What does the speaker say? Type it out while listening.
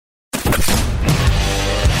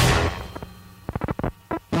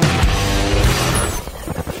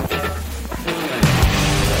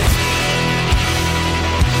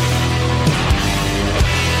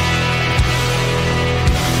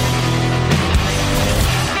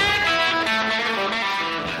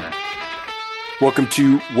Welcome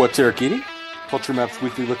to What's Eric Eating? Culture Map's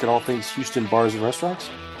weekly look at all things Houston bars and restaurants.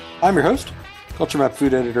 I'm your host, Culture Map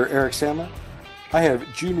food editor Eric Sandler. I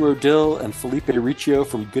have June Rodil and Felipe Riccio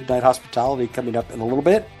from Goodnight Hospitality coming up in a little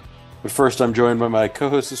bit. But first, I'm joined by my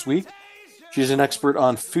co-host this week. She's an expert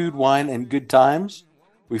on food, wine, and good times.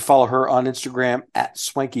 We follow her on Instagram at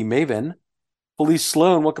Swanky Maven. Felice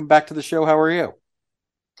Sloan, welcome back to the show. How are you?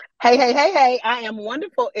 Hey. I am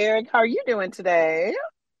wonderful, Eric. How are you doing today?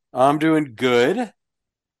 I'm doing good.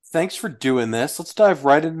 Thanks for doing this. Let's dive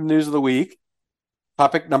right into the news of the week.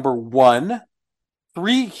 Topic number one.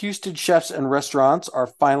 3 Houston chefs and restaurants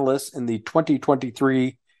are finalists in the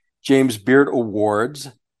 2023 James Beard Awards.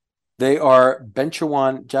 They are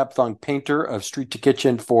Benchawan Japthong Painter of Street to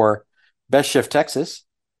Kitchen for Best Chef Texas,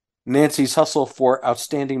 Nancy's Hustle for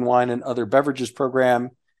Outstanding Wine and Other Beverages Program,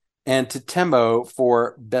 and Totemo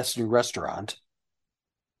for Best New Restaurant.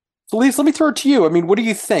 So, Lise, let me throw it to you. I mean, what do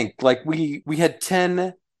you think? Like, we had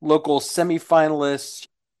 10 local semifinalists.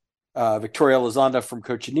 Victoria Lozanda from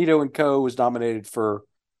Cochinito & Co. was nominated for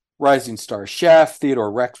Rising Star Chef. Theodore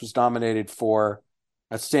Rex was nominated for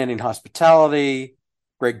Outstanding Hospitality.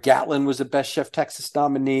 Greg Gatlin was a Best Chef Texas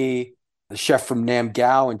nominee. The chef from Nam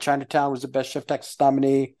Gao in Chinatown was a Best Chef Texas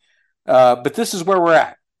nominee. But this is where we're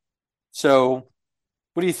at. So,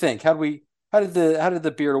 what do you think? How did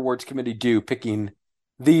the Beard Awards Committee do picking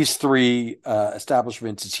these 3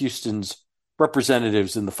 establishments as Houston's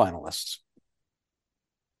representatives in the finalists?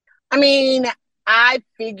 I mean, I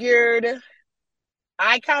figured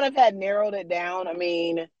I kind of had narrowed it down. I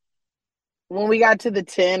mean, when we got to the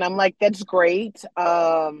 10, I'm like, that's great.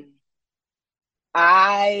 I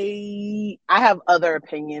have other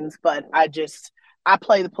opinions, but I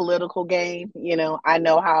play the political game, I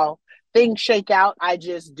know how things shake out. I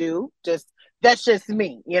just do. Just That's just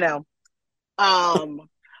me. Um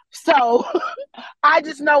so I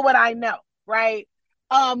just know what I know, right?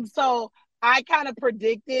 So I kind of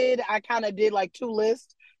predicted, I kind of did like 2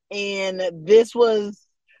 lists, and this was,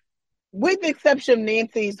 with the exception of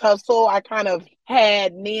Nancy's Hustle, I kind of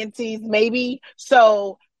had Nancy's maybe.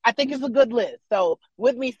 So I think it's a good list. So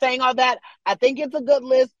with me saying all that, I think it's a good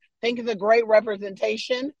list. I think it's a great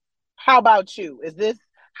representation. How about you? Is this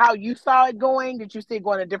how you saw it going? Did you see it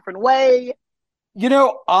going a different way?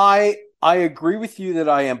 I agree with you that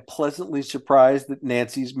I am pleasantly surprised that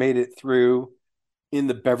Nancy's made it through in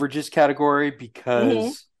the beverages category Mm-hmm.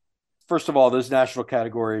 because first of all, those national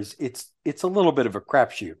categories, it's a little bit of a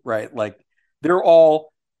crapshoot, right? Like they're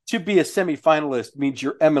all to be a semifinalist means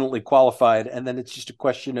you're eminently qualified, and then it's just a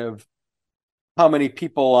question of how many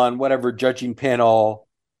people on whatever judging panel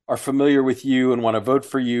are familiar with you and want to vote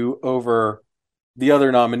for you over the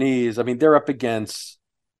other nominees. I mean, they're up against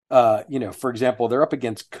for example, they're up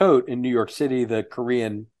against Cote in New York City, the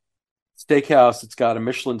Korean steakhouse. It's got a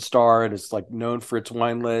Michelin star and it's like known for its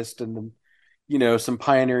wine list, and some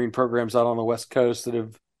pioneering programs out on the West Coast that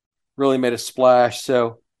have really made a splash.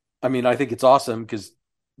 So, I mean, I think it's awesome because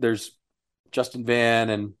there's Justin Van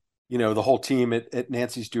and the whole team at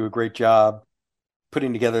Nancy's do a great job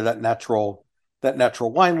putting together that natural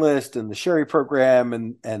wine list and the sherry program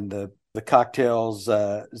and the cocktails.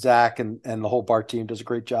 Zach and the whole bar team does a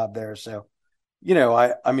great job there. So,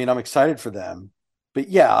 I mean, I'm excited for them. But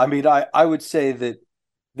yeah, I mean, I would say that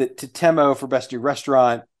Totemo for Best New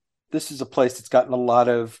Restaurant, this is a place that's gotten a lot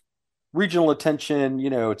of regional attention.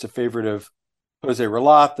 It's a favorite of Jose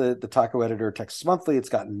Relat, the taco editor of Texas Monthly. It's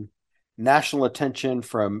gotten national attention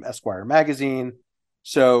from Esquire magazine.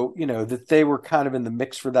 So, that they were kind of in the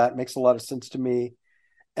mix for that makes a lot of sense to me.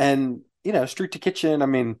 And, Street to Kitchen, I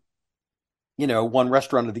mean, won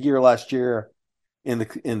Restaurant of the Year last year in the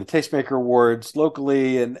Tastemaker Awards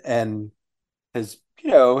locally, and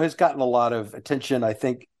has gotten a lot of attention. I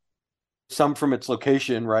think some from its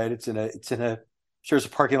location, right? It's in a shares a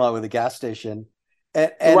parking lot with a gas station,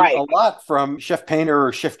 and a Right. lot from Chef Painter,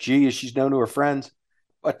 or Chef G as she's known to her friends,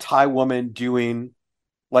 a Thai woman doing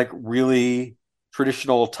like really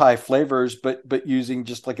traditional Thai flavors, but using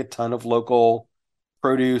just like a ton of local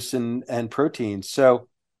produce and proteins. So,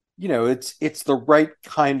 it's the right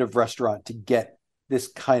kind of restaurant to get this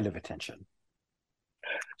kind of attention.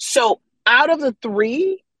 So out of the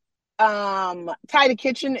 3, Tie the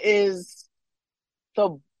Kitchen is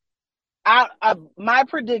the out of my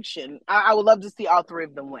prediction. I would love to see all 3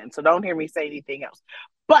 of them win. So don't hear me say anything else.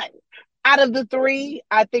 But out of the 3,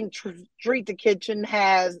 I think Treat the Kitchen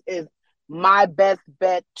is my best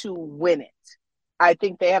bet to win it. I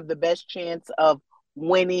think they have the best chance of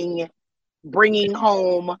winning, bringing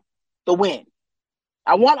home the win.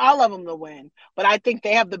 I want all of them to win, but I think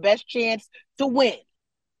they have the best chance to win.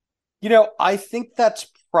 I think that's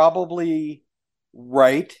probably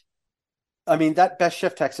right. I mean, that Best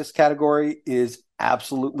Chef Texas category is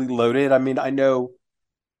absolutely loaded. I mean,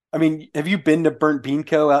 have you been to Burnt Bean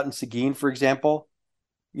Co. out in Seguin, for example?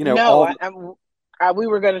 You know, No, we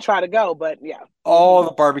were going to try to go, but yeah. all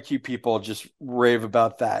the barbecue people just rave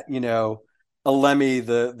about that. You know, Alemi,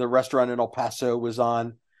 the restaurant in El Paso, was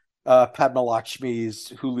on Padma Lakshmi's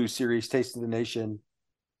Hulu series Taste of the Nation.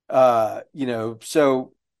 You know,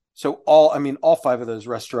 so all five of those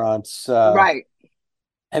restaurants Right,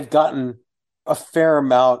 have gotten a fair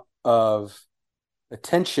amount of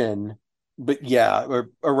attention. But yeah,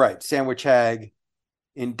 or right, Sandwich Hag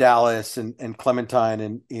in Dallas and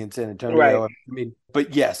Clementine in San right. Antonio. I mean,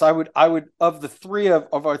 but yes, I would of the three of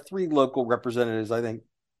our three local representatives, I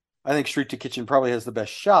think Street to Kitchen probably has the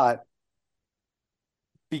best shot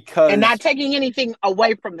And not because taking anything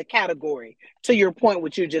away from the category, to your point,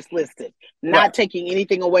 which you just listed, right, not taking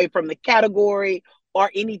anything away from the category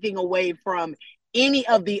or anything away from any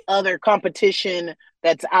of the other competition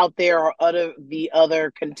that's out there or the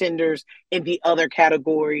other contenders in the other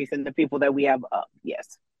categories and the people that we have up.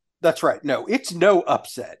 Yes. that's right. No, it's no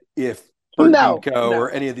upset if Burnt Bean No, Co. or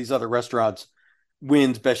no. any of these other restaurants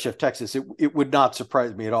wins Best Chef Texas. It would not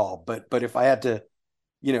surprise me at all. But if I had to,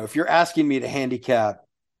 if you're asking me to handicap,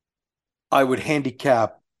 I would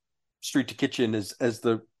handicap Street to Kitchen as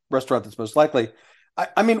the restaurant that's most likely.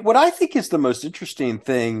 I mean, what I think is the most interesting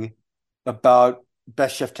thing about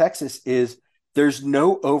Best Chef Texas is there's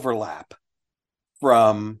no overlap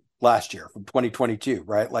from last year, from 2022,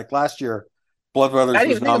 right? Like last year, Blood I Brothers didn't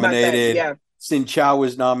was even think about that. nominated, Yeah. Sin Chow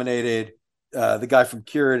was nominated, the guy from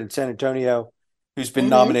Cured in San Antonio, who's been Mm-hmm.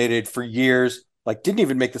 nominated for years, like didn't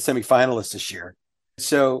even make the semifinalists this year.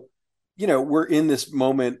 So, we're in this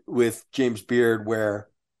moment with James Beard where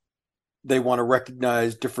they want to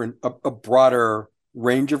recognize a broader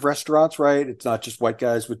range of restaurants, right? It's not just white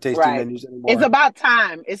guys with tasting Right. menus It's anymore. about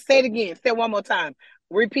time. Say it again. Say it one more time.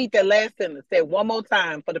 Repeat that last sentence. Say it one more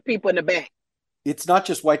time for the people in the back. It's not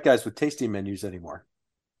just white guys with tasting menus anymore.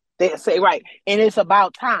 They say right. And it's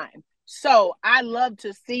about time. So I love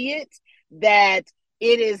to see it that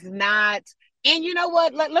it is not. And you know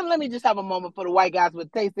what? Let me just have a moment for the white guys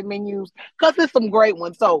with tasting menus because there's some great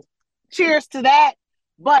ones. So cheers to that.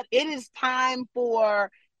 But it is time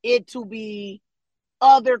for it to be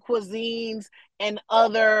other cuisines and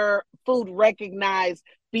other food recognized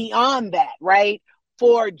beyond that, right?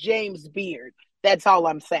 For James Beard. That's all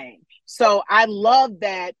I'm saying. So I love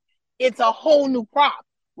that it's a whole new crop,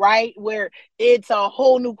 right? Where it's a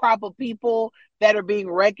whole new crop of people that are being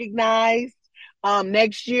recognized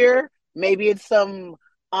next year. Maybe it's some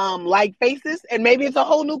like faces, and maybe it's a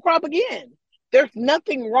whole new crop again. There's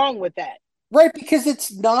nothing wrong with that. Right, because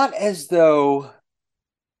it's not as though,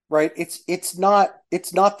 right, it's not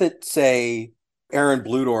that, say, Aaron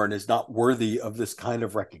Bludorn is not worthy of this kind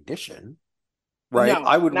of recognition, right? No,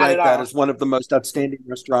 I would not at rank that all. as one of the most outstanding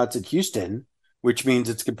restaurants in Houston, which means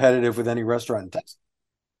it's competitive with any restaurant in Texas.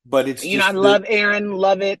 But it's You know, I just the love Aaron,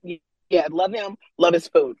 love it. Yeah, love him, love his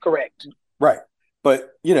food. Correct. right.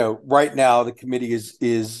 But right now the committee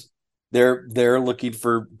is they're looking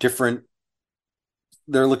for different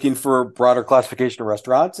they're looking for a broader classification of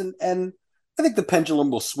restaurants, and I think the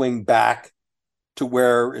pendulum will swing back to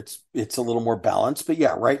where it's a little more balanced. But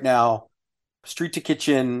yeah, right now, Street to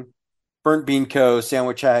Kitchen, Burnt Bean Co.,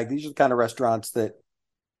 Sandwich Hag, these are the kind of restaurants that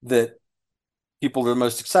people are the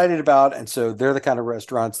most excited about, and so they're the kind of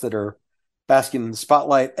restaurants that are basking in the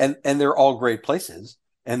spotlight, and they're all great places,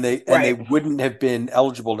 and they Right, wouldn't have been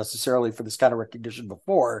eligible necessarily for this kind of recognition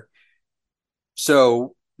before.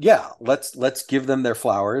 So yeah, let's give them their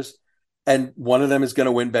flowers, and one of them is going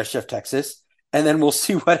to win Best Chef Texas, and then we'll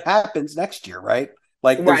see what happens next year, right?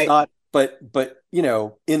 Like there's right, not, but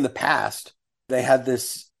in the past they had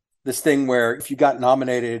this thing where if you got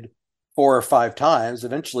nominated 4 or 5 times,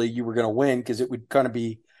 eventually you were going to win because it would kind of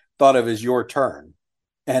be thought of as your turn,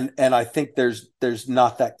 and I think there's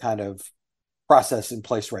not that kind of process in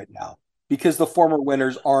place right now because the former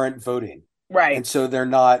winners aren't voting, right. and so they're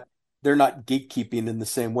not gatekeeping in the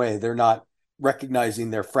same way. They're not recognizing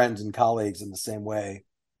their friends and colleagues in the same way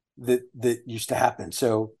that used to happen.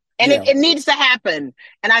 So, And it needs to happen.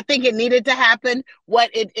 And I think it needed to happen.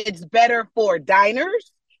 It's better for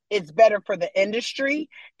diners, it's better for the industry.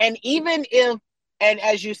 And even if, and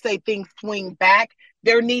as you say, things swing back,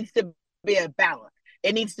 there needs to be a balance.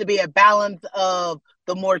 It needs to be a balance of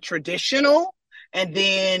the more traditional and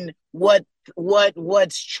then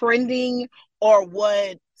what's trending or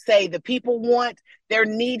what say the people want. There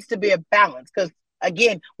needs to be a balance because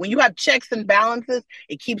again, when you have checks and balances,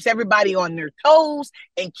 it keeps everybody on their toes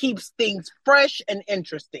and keeps things fresh and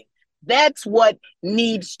interesting. That's what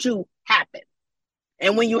needs to happen.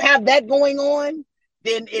 And when you have that going on,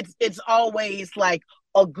 then it's always like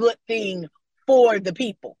a good thing for the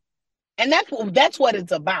people. And that's what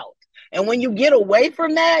it's about. And when you get away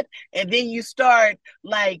from that, and then you start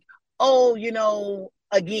like, oh,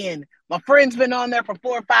 again, my friend's been on there for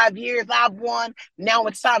 4 or 5 years. I've won. Now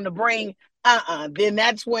it's time to bring then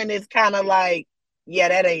that's when it's kind of like, yeah,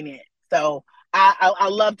 that ain't it. So I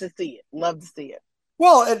love to see it. Love to see it.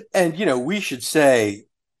 Well, we should say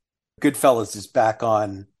Goodfellas is back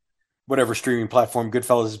on whatever streaming platform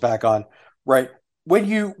Goodfellas is back on, right? When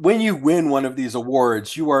you win one of these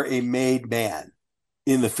awards, you are a made man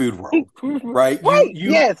in the food world, right? You Right.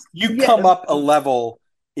 you Yes. you come Yes. up a level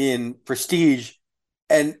in prestige,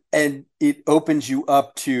 and it opens you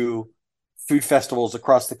up to food festivals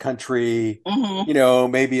across the country,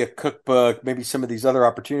 Mm-hmm. maybe a cookbook, maybe some of these other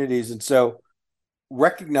opportunities. And so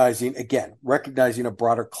recognizing a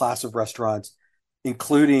broader class of restaurants,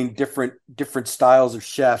 including different styles of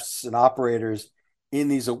chefs and operators in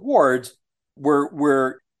these awards,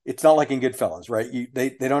 where it's not like in Goodfellas, right?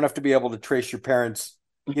 They don't have to be able to trace your parents,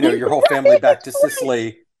 your whole family Right. back to Right.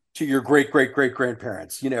 Sicily to your great great great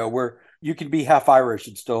grandparents, where you can be half Irish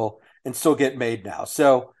and still get made now.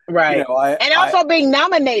 So, Right. And I also being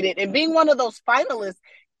nominated and being one of those finalists,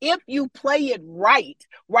 if you play it right,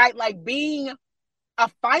 right? Like being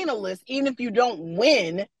a finalist, even if you don't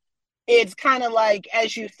win, it's kind of like,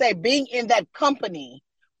 as you say, being in that company.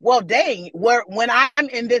 Well, dang, when I'm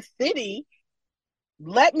in this city,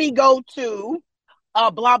 let me go to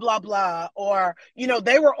blah blah blah, or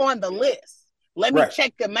they were on the list. Let me right.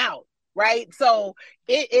 check them out. Right, so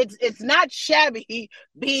it's not shabby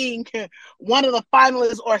being one of the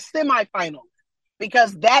finalists or semifinals,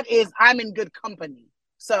 because that is, I'm in good company.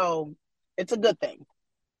 So it's a good thing.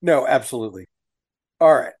 No, absolutely.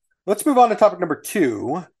 All right. Let's move on to topic number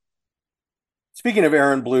two. Speaking of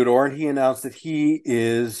Aaron Bludorn, he announced that he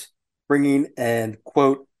is bringing an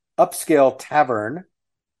quote upscale tavern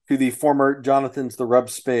to the former Jonathan's the Rub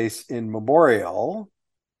space in Memorial.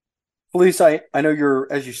 Felice, I know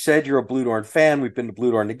as you said, you're a Bludorn fan. We've been to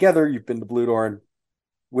Bludorn together. You've been to Bludorn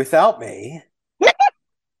without me,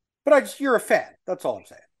 but you're a fan. That's all I'm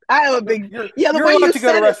saying. I am a You're big, you're yeah, the you're way allowed you to go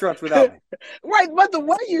to said it. restaurants without me. Right, but the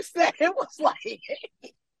way you said it was like,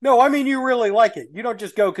 No, I mean you really like it. You don't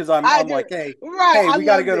just go because I'm I I'm do. like, hey, Right, hey, I we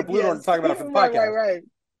got to loved go to it. Bludorn to Yes. talk about it for the Right, right, podcast,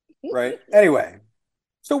 right. right? Anyway,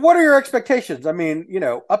 so what are your expectations? I mean,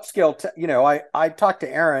 upscale, I talked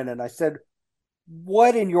to Aaron and I said,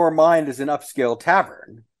 what in your mind is an upscale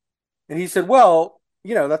tavern? And he said, well,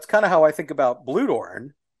 that's kind of how I think about Bludorn,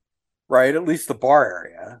 right? At least the bar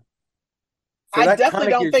area. So I that definitely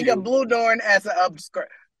kind of don't gives think of you, Bludorn as an upskirt.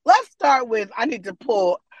 Let's start with, I need to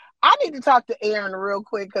talk to Aaron real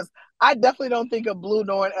quick, because I definitely don't think of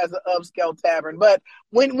Bludorn as an upscale tavern. But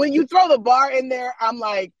when you throw the bar in there, I'm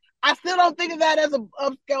like, I still don't think of that as an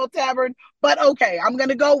upscale tavern. But okay, I'm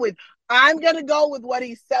gonna go with what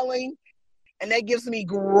he's selling, and that gives me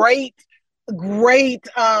great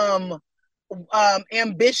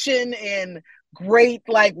ambition and great,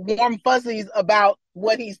 like, warm fuzzies about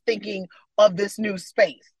what he's thinking of this new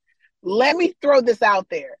space. Let me throw this out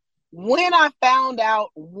there. When I found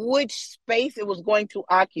out which space it was going to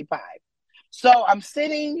occupy, so I'm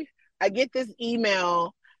sitting, I get this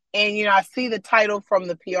email, and I see the title from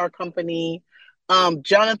the PR company,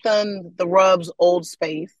 Jonathan the Rub's old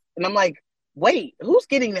space, and I'm like, wait, who's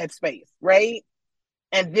getting that space, right?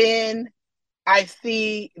 And then I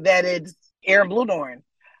see that it's Aaron Bludorn.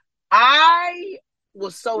 I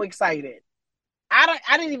was so excited. I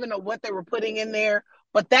didn't even know what they were putting in there,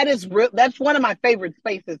 but that is real. That's one of my favorite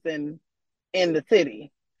spaces in the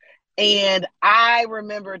city. And I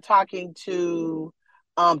remember talking to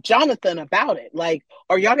Jonathan about it. Like,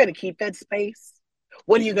 are y'all going to keep that space?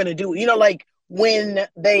 What are you going to do? Like when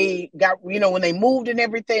they when they moved and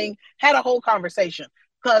everything, had a whole conversation,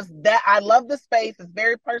 because that I love the space. It's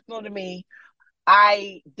very personal to me.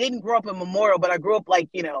 I didn't grow up in Memorial, but I grew up, like,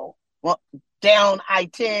 well, down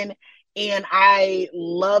I-10, and I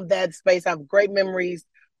love that space. I have great memories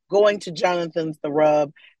going to Jonathan's The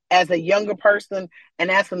Rub as a younger person, and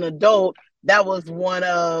as an adult. That was one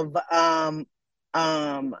of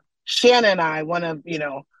Shannon and I, one of,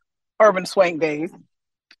 Urban Swank days.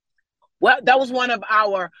 Well, that was one of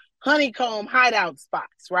our honeycomb hideout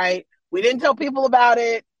spots, right? We didn't tell people about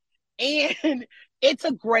it, and it's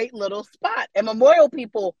a great little spot. And Memorial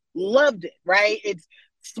people loved it, right? It's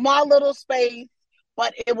small little space,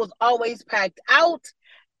 but it was always packed out.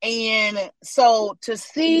 And so to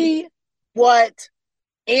see what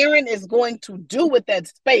Aaron is going to do with that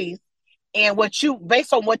space, and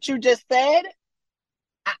based on what you just said,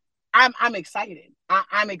 I, I'm excited.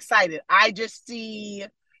 I'm excited. I just see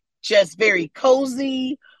just very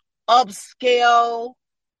cozy, upscale,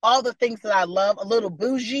 all the things that I love, a little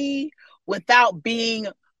bougie without being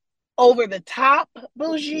over the top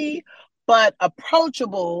bougie, but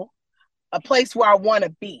approachable, a place where I want to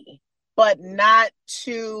be, but not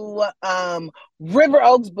too River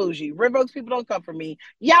Oaks bougie. River Oaks people don't come for me.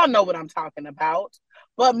 Y'all know what I'm talking about,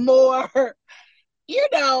 but more,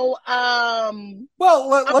 Well,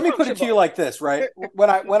 let me put it to you approachable. like this, right? When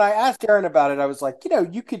I asked Aaron about it, I was like,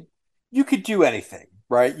 you could do anything,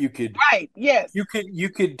 right? You could Right. Yes. you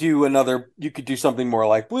could do something more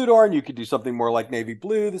like Blue Dorn, you could do something more like Navy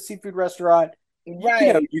Blue, the seafood restaurant.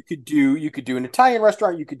 Right. You could do an Italian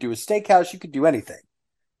restaurant, you could do a steakhouse, you could do anything,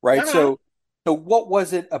 right? Uh-huh. So what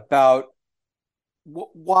was it about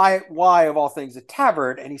why of all things a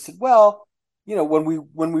tavern? And he said, well, when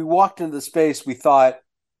we walked into the space, we thought,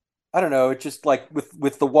 I don't know, it's just like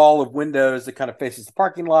with the wall of windows that kind of faces the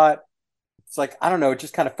parking lot. It's like, I don't know, it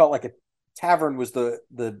just kind of felt like a tavern was the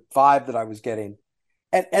vibe that I was getting.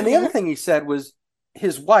 And the other Mm-hmm. thing he said was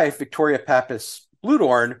his wife, Victoria Pappas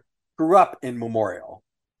Bludorn, grew up in Memorial,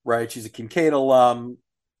 right? She's a Kincaid alum.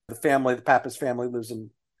 The Pappas family lives in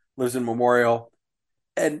Memorial,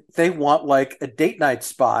 and they want like a date night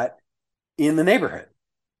spot in the neighborhood.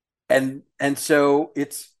 And so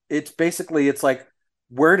it's basically it's like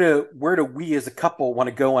where do we as a couple want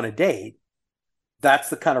to go on a date? That's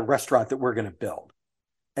the kind of restaurant that we're going to build.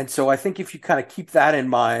 And so I think if you kind of keep that in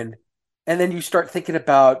mind, and then you start thinking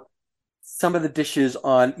about some of the dishes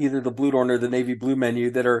on either the Blue Dorn or the Navy Blue menu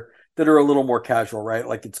that are a little more casual, right?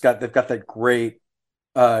 Like they've got that great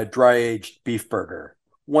dry aged beef burger.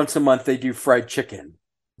 Once a month they do fried chicken.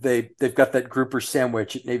 They've got that grouper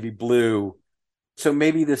sandwich at Navy Blue. So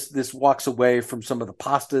maybe this walks away from some of the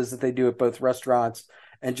pastas that they do at both restaurants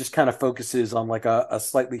and just kind of focuses on like a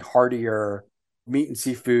slightly heartier meat and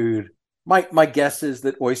seafood. My guess is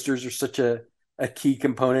that oysters are such a key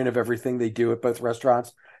component of everything they do at both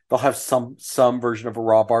restaurants. They'll have some version of a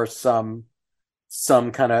raw bar, some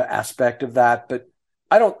kind of aspect of that, but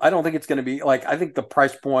I don't think it's going to be like, I think the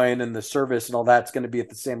price point and the service and all that's going to be at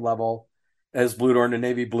the same level as Blue Dorn and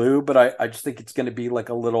Navy Blue, but I just think it's going to be like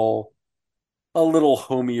a little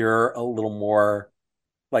homier, a little more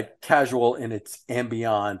like casual in its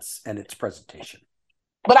ambiance and its presentation.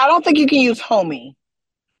 But I don't think you can use homie.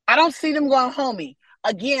 I don't see them going homie.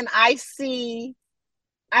 Again, I see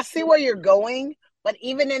where you're going, but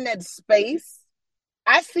even in that space,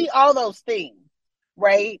 I see all those things,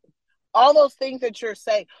 right? All those things that you're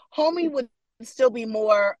saying. Homie would still be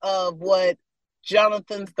more of what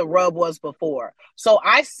Jonathan's The Rub was before. So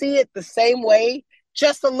I see it the same way,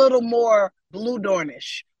 just a little more Blue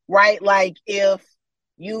Dornish, right? Like if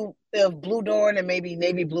Blue Dorn and maybe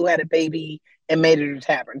Navy Blue had a baby and made it a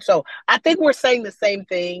tavern. So I think we're saying the same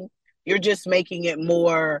thing. You're just making it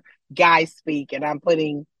more guy speak, and I'm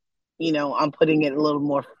putting it a little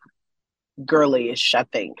more girlyish, I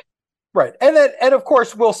think. Right. And of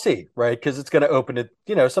course we'll see, right? Because it's going to open it,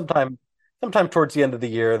 sometime towards the end of the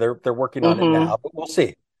year. They're working on it Mm-hmm. now, but we'll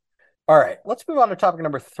see. All right, let's move on to topic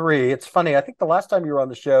number three. It's funny. I think the last time you were on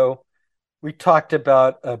the show, we talked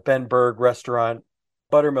about a Ben Berg restaurant,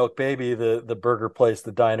 Buttermilk Baby, the burger place,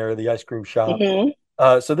 the diner, the ice cream shop.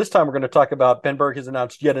 Mm-hmm. So this time we're going to talk about Ben Berg has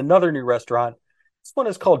announced yet another new restaurant. This one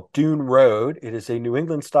is called Dune Road. It is a New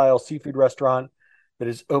England style seafood restaurant that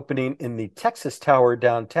is opening in the Texas Tower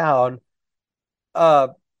downtown. Uh,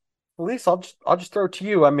 Elise, I'll just throw it to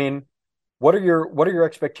you. I mean, what are your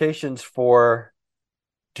expectations for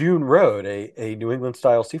Dune Road, a New England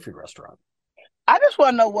style seafood restaurant? I just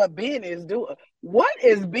want to know what Ben is doing. What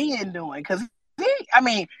is Ben doing? Because I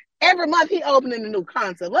mean, every month he opening a new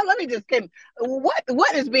concept. Let me just get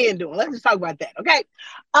what is Ben doing? Let's just talk about that, okay?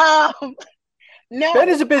 Um, Ben no,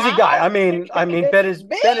 is a busy guy. I I mean, Ben is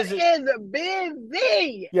Ben is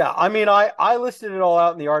busy. yeah. I mean, I listed it all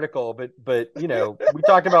out in the article, but we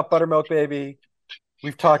talked about Buttermilk Baby.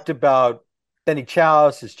 We've talked about Benny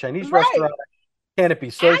Chow's, his Chinese Right. restaurant, Canopy I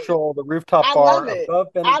Social, the rooftop I love bar it. above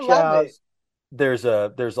Benny I love it. Chow's. There's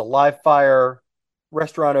a live fire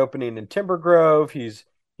restaurant opening in Timber Grove. He's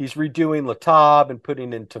redoing La Table and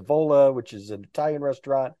putting in Tavola, which is an Italian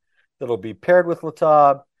restaurant that'll be paired with La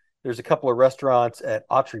Table. There's a couple of restaurants at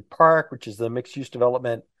Autry Park, which is the mixed use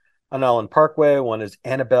development on Island Parkway. One is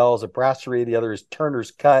Annabelle's, a brasserie. The other is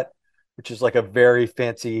Turner's Cut, which is like a very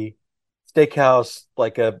fancy steakhouse,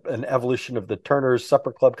 like an evolution of the Turner's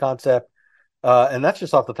Supper Club concept. And that's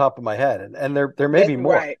just off the top of my head. And there may That's be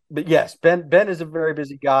more. right. But yes, Ben is a very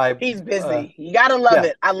busy guy. He's Uh, busy. You gotta love yeah,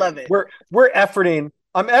 it. I love it. we're efforting.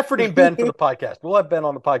 I'm efforting Ben for the podcast. We'll have Ben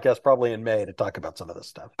on the podcast probably in May to talk about some of this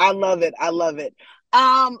stuff. I love it. I love it.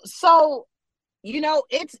 So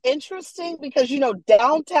it's interesting because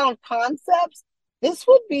downtown concepts. This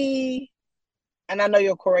would be, and I know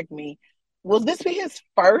you'll correct me. Will this be his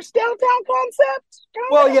first downtown concept?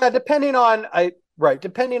 Well, Kind yeah, depending on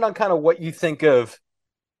kind of what you think of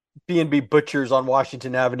B&B Butchers on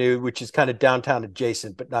Washington Avenue, which is kind of downtown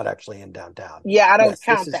adjacent, but not actually in downtown. Yeah, I don't Yes,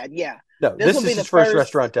 count that. Yeah, this will this be is the his first first.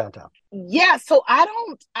 restaurant downtown. Yeah, so I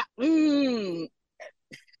don't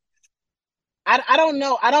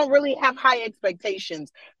know. I don't really have high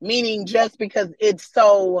expectations, meaning just because it's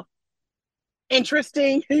so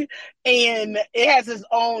interesting and it has its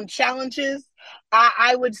own challenges.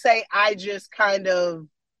 I would say I just kind of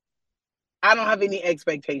I don't have any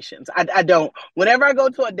expectations. I don't. Whenever I go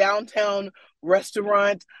to a downtown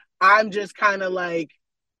restaurant, I'm just kind of like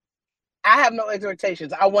I have no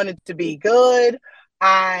expectations. I want it to be good.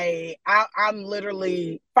 I'm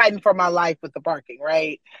literally fighting for my life with the parking,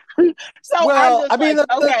 right? So I'm Well, I just mean, like,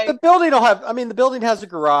 the okay, building will have, I mean, the building has a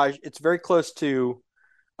garage. It's very close to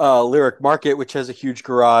Lyric Market, which has a huge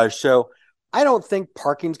garage. So I don't think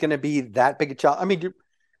parking's going to be that big a challenge. I mean,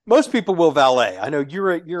 most people will valet. I know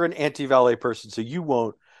you're an anti-valet person, so you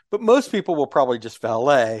won't. But most people will probably just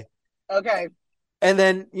valet. okay, And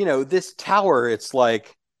then, this tower, it's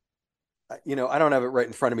like, I don't have it right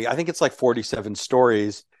in front of me. I think it's like 47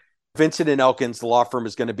 stories. Vincent and Elkins, the law firm,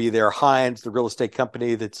 is going to be there. Hines, the real estate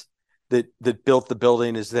company that built the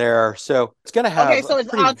building, is there. So it's going to okay. have a So it's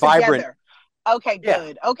pretty all vibrant. together. Okay, Yeah.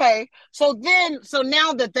 good. Okay. So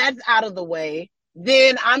now that that's out of the way,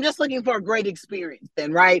 then I'm just looking for a great experience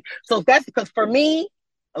then, right? So if that's because for me,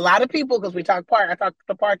 a lot of people, because I talk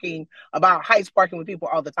to parking about Heights parking with people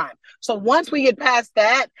all the time. So once we get past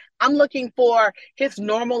that, I'm looking for his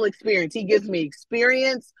normal experience. He gives me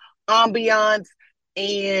experience, ambiance,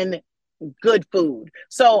 and good food.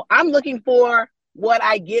 So I'm looking for what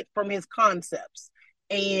I get from his concepts.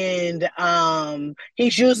 And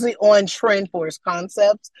he's usually on trend for his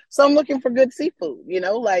concepts. So I'm looking for good seafood,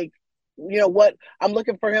 what I'm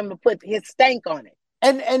looking for him to put his stank on it.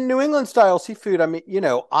 And New England style seafood. I mean,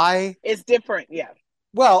 It's different, yeah.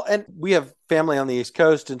 well, and we have family on the East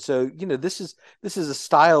Coast, and so this is a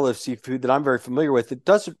style of seafood that I'm very familiar with. It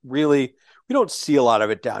doesn't really we don't see a lot of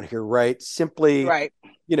it down here, right? Simply, Right.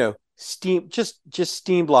 steam just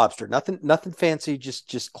steamed lobster, nothing fancy,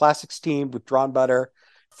 just classic steamed with drawn butter,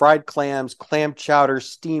 fried clams, clam chowder,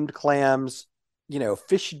 steamed clams,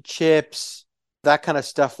 fish and chips, that kind of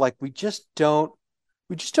stuff. Like we just don't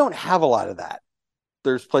have a lot of that.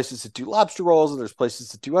 There's places that do lobster rolls and there's places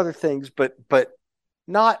that do other things, but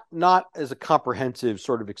not as a comprehensive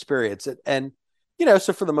sort of experience. And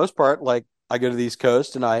so for the most part, like I go to the East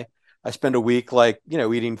Coast and I spend a week like,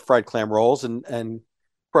 eating fried clam rolls and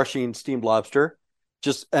crushing steamed lobster.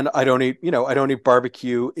 Just and I don't eat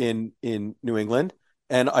barbecue in New England,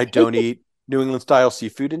 and I don't eat New England style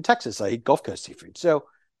seafood in Texas. I eat Gulf Coast seafood. So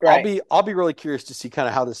I'll Right. be I'll be really curious to see kind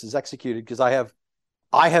of how this is executed because I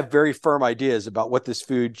have very firm ideas about what this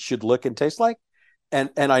food should look and taste like. And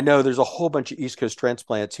I know there's a whole bunch of East Coast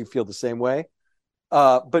transplants who feel the same way.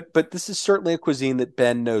 But this is certainly a cuisine that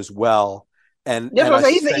Ben knows well. And That's and what I I'm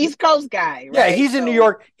saying. He's an suspect, East Coast guy, yeah, right? he's in New So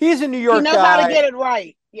York. He's a New he York knows how to guy. get it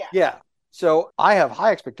right. Yeah. Yeah. So I have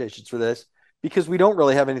high expectations for this because we don't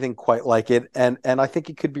really have anything quite like it. And I think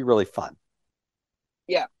it could be really fun.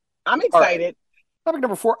 Yeah. I'm All right. excited. Topic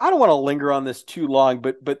number 4. I don't want to linger on this too long,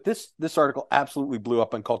 but this article absolutely blew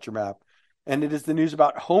up on Culture Map. And it is the news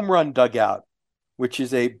about Home Run Dugout, which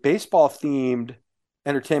is a baseball themed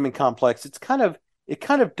entertainment complex. It kind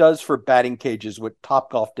of does for batting cages what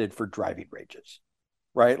Topgolf did for driving ranges,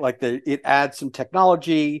 right? Like it adds some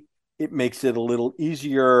technology. It makes it a little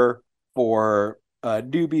easier for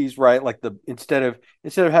newbies, right? Like instead of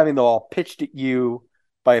having the ball pitched at you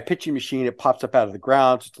by a pitching machine, it pops up out of the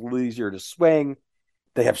ground. So it's a little easier to swing.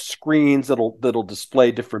 They have screens that'll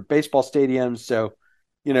display different baseball stadiums. So,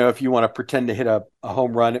 if you want to pretend to hit a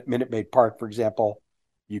home run at Minute Maid Park, for example,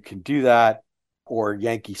 you can do that, or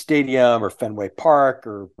Yankee Stadium, or Fenway Park,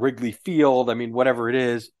 or Wrigley Field. I mean, whatever it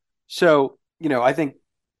is. So, I think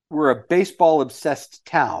we're a baseball obsessed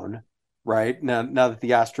town, right? Now that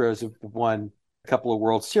the Astros have won a couple of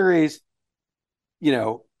World Series,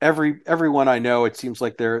 everyone I know, it seems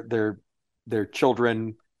like their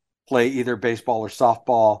children play either baseball or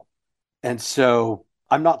softball. And so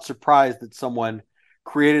I'm not surprised that someone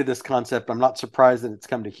created this concept. I'm not surprised that it's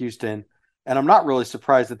come to Houston. And I'm not really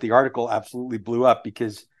surprised that the article absolutely blew up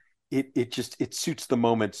because it suits the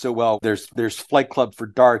moment so well. There's Flight Club for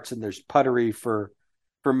darts and there's puttery for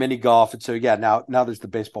for mini golf. And so yeah, now there's the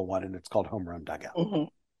baseball one, and it's called Home Run Dugout. Mhm.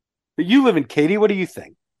 But you live in Katy. What do you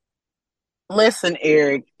think? Listen,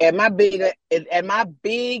 Eric, at my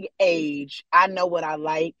big age, I know what I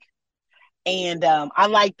like, and I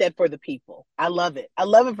like that for the people. I love it. I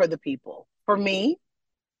love it for the people. For me,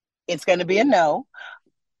 it's going to be a no.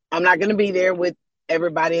 I'm not going to be there with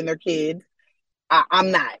everybody and their kids.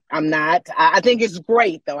 I'm not. I'm not. I think it's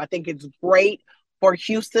great though. I think it's great for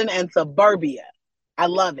Houston and suburbia. I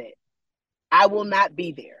love it. I will not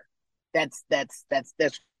be there. That's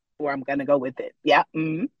where I'm gonna go with it. Yeah.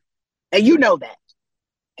 Mm-hmm. And you know that.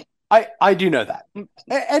 I do know that,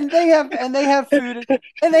 and they have food,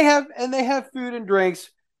 and they have food and drinks.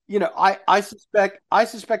 I suspect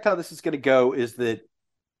how this is going to go is that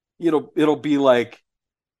it'll be like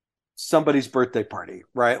somebody's birthday party,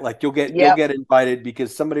 right? Like you'll Yep. get invited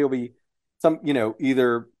because somebody will be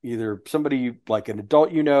either somebody like an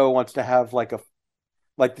adult wants to have like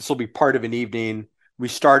this will be part of an evening. We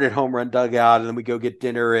start at Home Run Dugout and then we go get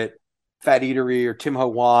dinner at Fat Eatery or Tim Ho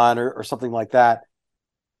Wan or something like that.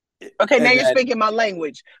 Okay, now And you're then speaking my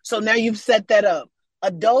language. So now you've set that up.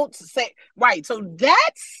 Adults say right. So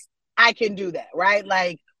that's I can do that, right?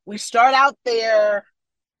 Like we start out there,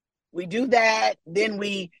 we do that, then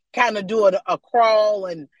we kind of do a crawl,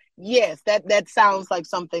 and yes, that sounds like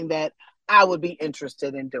something that I would be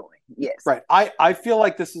interested in doing. Yes. right, I feel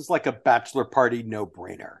like this is like a bachelor party no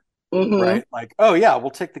brainer, Mm-hmm. right? Like, oh yeah,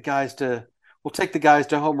 we'll take the guys to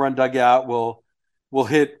Home Run Dugout. We'll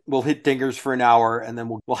hit dingers for an hour, and then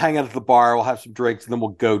we'll hang out at the bar. We'll have some drinks, and then we'll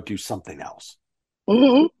go do something else.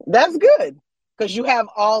 Mm-hmm. That's good because you have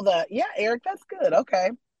all the yeah, Eric. That's good. Okay.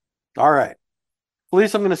 All right,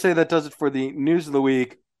 Felice, I'm going to say that does it for the news of the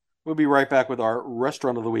week. We'll be right back with our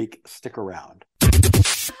restaurant of the week. Stick around.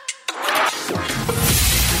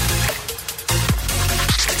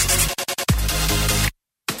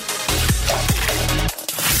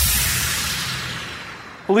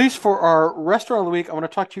 Felice, for our restaurant of the week, I want to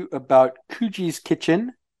talk to you about Coogie's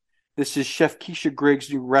Kitchen. This is Chef Keisha Griggs'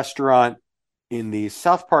 new restaurant in the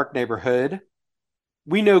South Park neighborhood.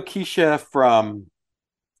 We know Keisha from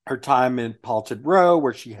her time in Politan Row,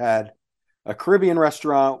 where she had a Caribbean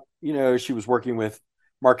restaurant. She was working with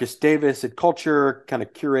Marcus Davis at Culture, kind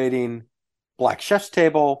of curating Black Chef's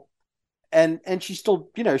Table. And she's still,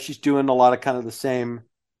 she's doing a lot of kind of the same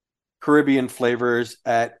Caribbean flavors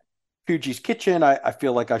at Fuji's Kitchen. I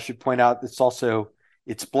feel like I should point out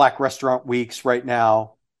it's Black Restaurant Weeks right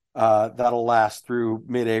now. That'll last through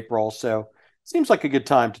mid-April. So seems like a good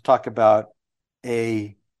time to talk about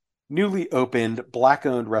a newly opened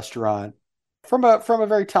Black-owned restaurant from a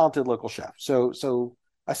very talented local chef. So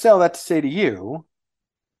I say all that to say to you,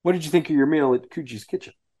 what did you think of your meal at Fuji's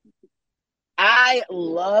Kitchen? I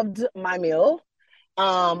loved my meal.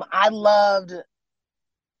 Um, I loved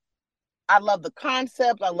I love the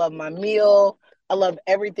concept. I love my meal. I love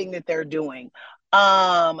everything that they're doing.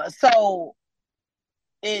 So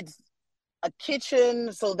it's a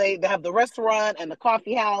kitchen. So they have the restaurant and the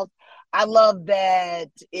coffee house. I love that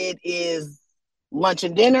it is lunch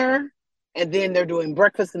and dinner, and then they're doing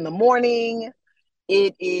breakfast in the morning.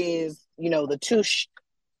 It is, the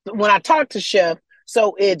when I talk to chef,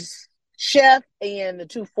 so it's chef and the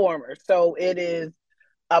two formers. So it is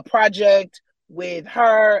a project with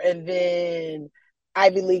her and then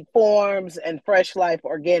Ivy League Farms and Fresh Life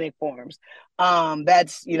Organic Farms.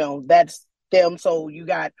 That's them. So you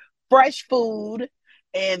got fresh food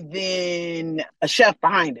and then a chef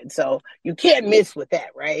behind it. So you can't miss with that,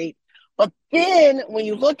 right? But then when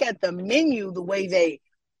you look at the menu, the way they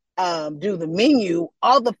do the menu,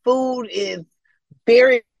 all the food is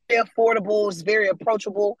very affordable, it's very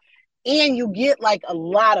approachable, and you get like a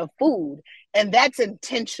lot of food, and that's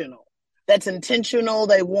intentional. That's intentional.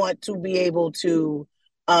 They want to be able to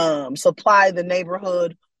supply the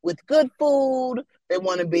neighborhood with good food. They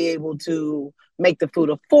want to be able to make the food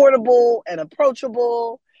affordable and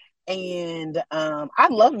approachable. And I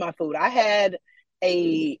love my food. I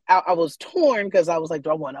was torn because I was like,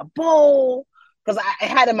 do I want a bowl? Because I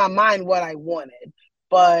had in my mind what I wanted.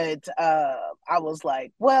 But I was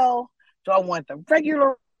like, well, do I want the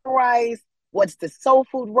regular rice? What's the soul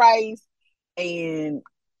food rice? And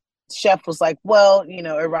chef was like, well,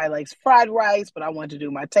 everybody likes fried rice, but I want to do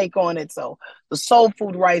my take on it. So the soul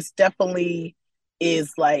food rice definitely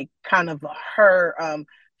is like kind of her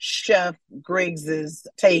chef Griggs's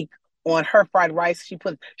take on her fried rice.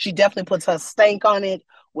 She definitely puts her stank on it,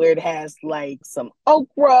 where it has like some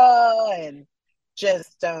okra and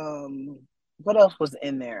just what else was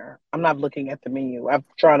in there? I'm not looking at the menu. I'm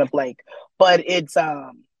trying to blank, but it's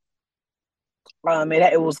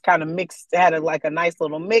It was kind of mixed. It had like a nice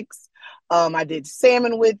little mix. I did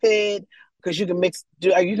salmon with it because you can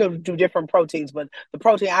you can do different proteins, but the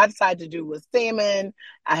protein I decided to do was salmon.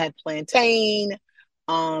 I had plantain.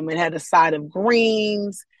 It had a side of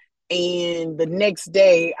greens, and the next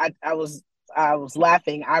day I was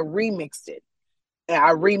laughing. I remixed it. And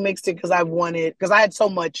I remixed it because I had so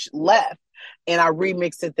much left, and I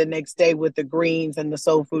remixed it the next day with the greens and the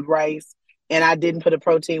soul food rice, and I didn't put a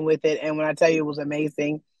protein with it. And when I tell you it was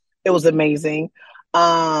amazing, it was amazing.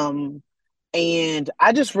 Um, and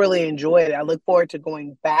I just really enjoyed it. I look forward to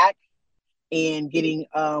going back and getting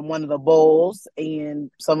one of the bowls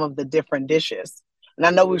and some of the different dishes. And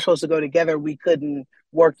I know we were supposed to go together. We couldn't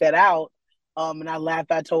work that out. And I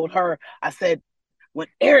laughed. I told her, I said, when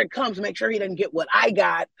Eric comes, make sure he doesn't get what I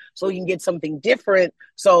got so he can get something different.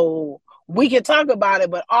 So we can talk about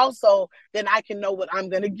it, but also then I can know what I'm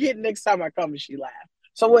going to get next time I come. And she laughed.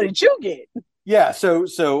 So what did you get? Yeah, so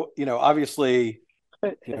obviously,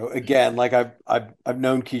 again, like I've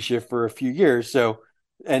known Keisha for a few years, so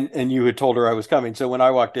and you had told her I was coming. So when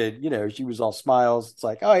I walked in, she was all smiles. It's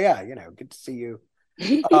like, oh yeah, good to see you.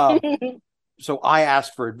 Um, so I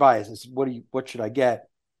asked for advice. I said, what should I get?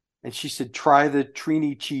 And she said, try the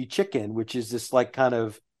Trini Chi chicken, which is this like kind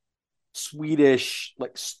of Swedish,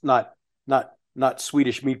 like not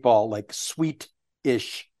Swedish meatball, like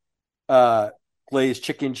sweet-ish uh glazed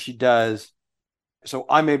chicken she does. So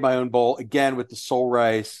I made my own bowl again with the soul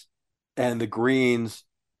rice and the greens,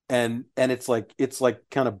 and it's like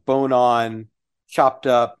kind of bone on, chopped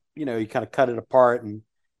up. You kind of cut it apart and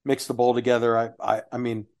mix the bowl together. I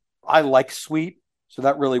mean, I like sweet, so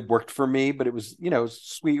that really worked for me. But it was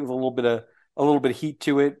sweet with a little bit of heat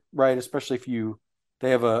to it, right? Especially if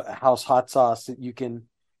they have a house hot sauce that you can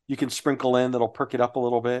sprinkle in that'll perk it up a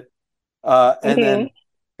little bit. Uh, and Mm-hmm. then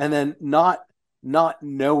and then not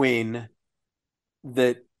knowing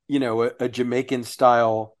that a Jamaican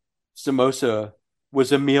style samosa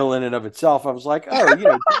was a meal in and of itself. I was like, oh,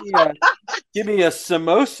 give me a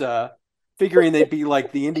samosa, figuring they'd be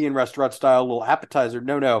like the Indian restaurant style little appetizer.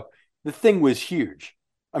 No, no, the thing was huge.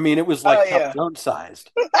 I mean, it was Oh like yeah, calzone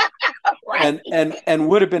sized, right. and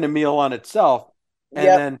would have been a meal on itself.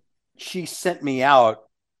 And Yep. then she sent me out.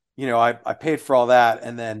 I paid for all that,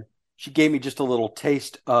 and then she gave me just a little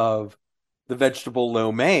taste of the vegetable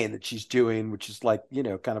lo mein that she's doing, which is like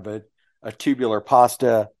kind of a tubular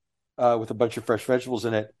pasta with a bunch of fresh vegetables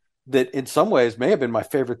in it. That in some ways may have been my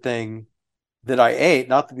favorite thing that I ate.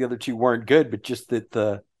 Not that the other two weren't good, but just that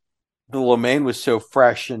the lo mein was so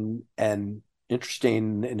fresh and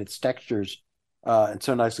interesting in its textures, and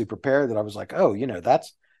so nicely prepared that I was like, oh,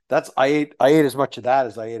 that's I ate as much of that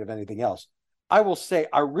as I ate of anything else. I will say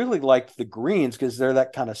I really liked the greens because they're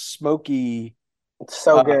that kind of smoky,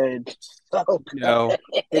 So uh, good. So you good. know,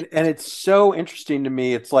 and it's so interesting to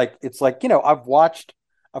me. It's like I've watched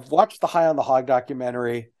the High on the Hog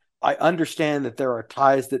documentary. I understand that there are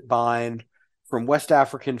ties that bind from West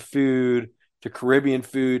African food to Caribbean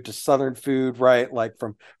food to Southern food, right? Like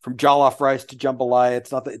from jollof rice to jambalaya.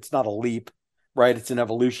 It's not a leap, right? It's an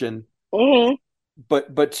evolution. Hmm.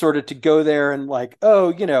 But sort of to go there and like,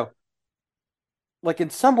 oh, like in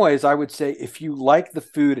some ways, I would say if you like the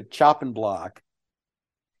food at Chop and Block,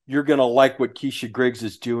 you're gonna like what Keisha Griggs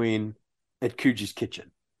is doing at Coogie's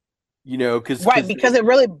Kitchen. Because Right, because it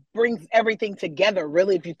really brings everything together.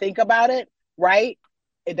 Really, if you think about it, right,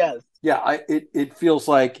 it does. yeah, it feels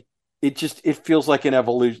like it feels like an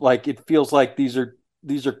evolution. Like it feels like these are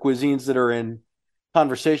cuisines that are in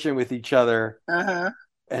conversation with each other, Uh huh.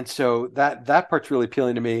 and so that part's really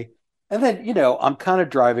appealing to me. And then I'm kind of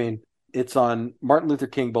driving. It's on Martin Luther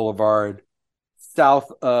King Boulevard,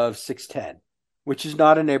 south of 610, which is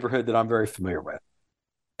not a neighborhood that I'm very familiar with.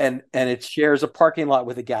 And it shares a parking lot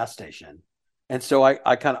with a gas station. And so I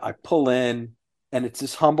pull in, and it's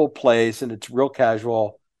this humble place, and it's real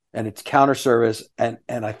casual, and it's counter service, and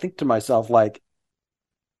I think to myself, like,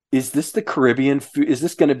 is this the Caribbean food? Is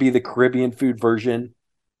this going to be the Caribbean food version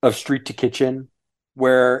of Street to Kitchen,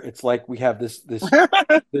 where it's like we have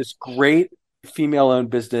this great female owned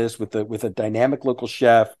business with a dynamic local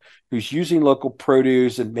chef who's using local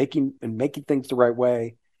produce and making things the right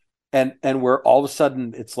way, and where all of a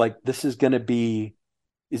sudden it's like is this going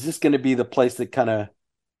to be the place that kind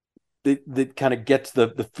of gets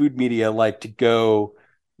the food media like to go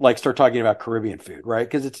like start talking about Caribbean food, right?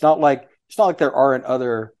 Because it's not like there aren't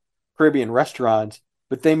other Caribbean restaurants,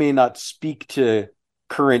 but they may not speak to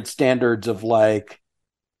current standards of like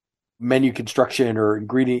menu construction or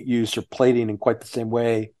ingredient use or plating in quite the same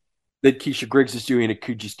way that Keisha Griggs is doing at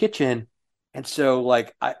Coogie's Kitchen. And so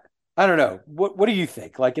like I don't know. What do you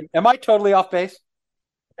think? Like am I totally off base?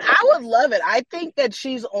 I would love it. I think that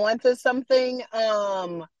she's onto something.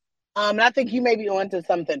 And I think you may be onto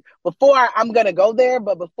something. I'm gonna go there,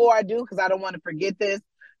 but before I do, because I don't want to forget this,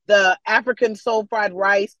 the African soul fried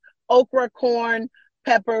rice, okra, corn,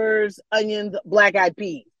 peppers, onions, black eyed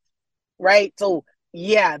peas, right? So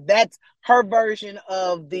yeah, that's her version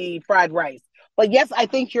of the fried rice. But yes, I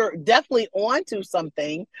think you're definitely onto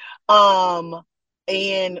something. Um,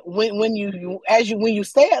 and when you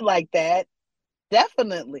say it like that,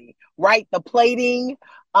 definitely, right? The plating.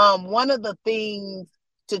 One of the things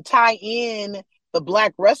to tie in the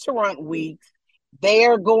Black Restaurant Weeks,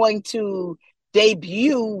 they're going to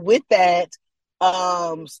debut with that,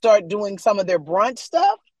 start doing some of their brunch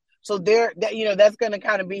stuff. So that's going to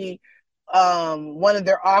kind of be one of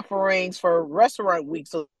their offerings for Restaurant Week.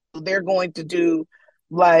 So they're going to do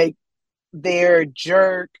like their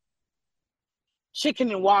jerk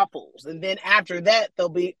chicken and waffles. And then after that, they'll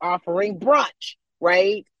be offering brunch,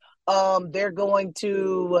 right? They're going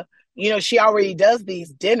to, she already does these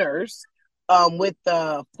dinners with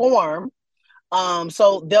the form.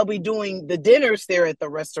 So they'll be doing the dinners there at the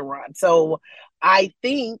restaurant. So I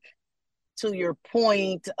think, to your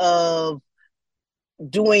point of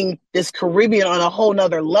doing this Caribbean on a whole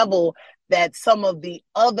nother level, that some of the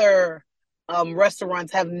other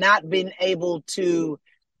restaurants have not been able to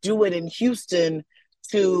do it in Houston,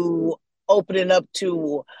 to open it up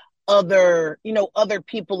to other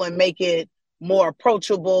people and make it more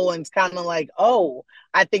approachable. And it's kind of like, oh,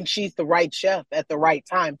 I think she's the right chef at the right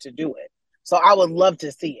time to do it. So I would love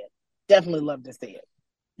to see it. Definitely love to see it.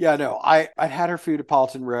 Yeah, no, I had her food at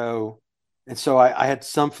Politan Row, and so I had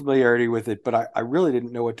some familiarity with it, but I really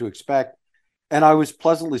didn't know what to expect. And I was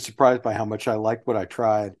pleasantly surprised by how much I liked what I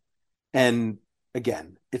tried. And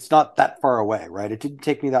again, it's not that far away, right? It didn't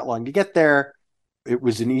take me that long to get there. It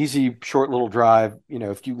was an easy, short little drive.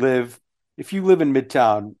 If you live in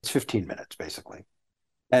Midtown, it's 15 minutes basically.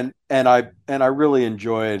 And I really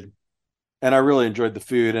enjoyed the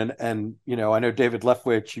food. And I know David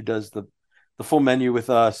Leftwich, who does the full menu with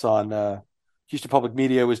us on Houston Public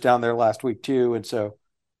Media, was down there last week too. And so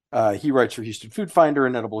he writes for Houston Food Finder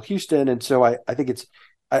and Edible Houston. And so I think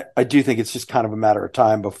I do think it's just kind of a matter of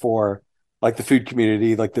time before, like, the food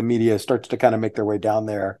community, like the media, starts to kind of make their way down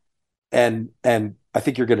there. And I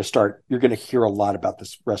think you're going to hear a lot about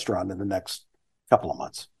this restaurant in the next couple of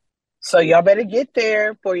months. So y'all better get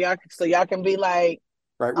there for y'all, so y'all can be like,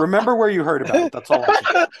 Right. Remember where you heard about it. That's all I'm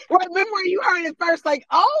saying. remember where you heard it first, like,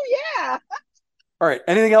 oh yeah, All right.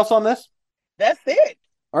 Anything else on this? that's it.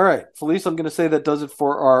 All right. Felice, I'm going to say that does it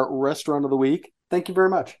for our restaurant of the week. Thank you very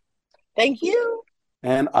much. Thank you.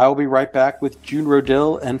 And I'll be right back with June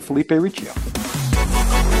Rodil and Felipe Riccio.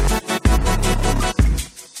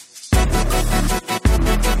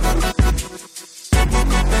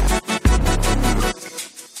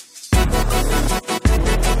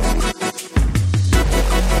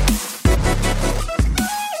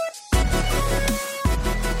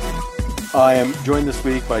 I am joined this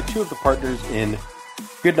week by two of the partners in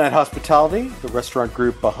Goodnight Hospitality, the restaurant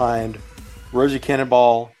group behind Rosie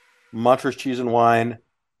Cannonball, Montrose Cheese and Wine,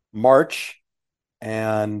 March,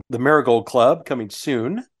 and the Marigold Club, coming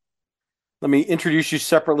soon. Let me introduce you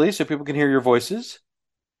separately so people can hear your voices.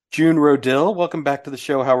 June Rodil, welcome back to the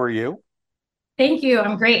show. How are you? Thank you.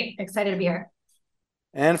 I'm great. Excited to be here.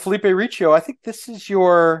 And Felipe Riccio, I think this is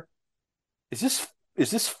your, is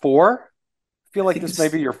this four? I feel like this may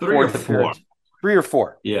be your three or fourth four. appearance. 3 or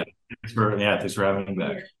 4. Yeah. Thanks for having me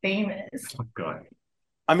back. You're famous. Oh, God.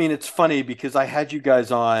 I mean, it's funny because I had you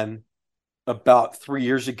guys on about 3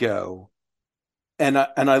 years ago, and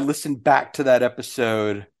I listened back to that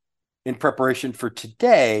episode in preparation for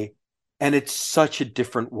today, and it's such a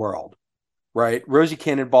different world, right? Rosie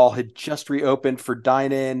Cannonball had just reopened for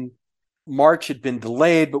dine-in. March had been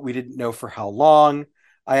delayed, but we didn't know for how long.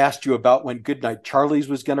 I asked you about when Goodnight Charlie's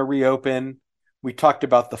was going to reopen. We talked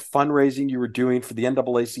about the fundraising you were doing for the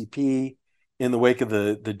NAACP in the wake of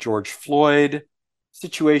the George Floyd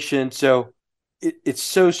situation. So it's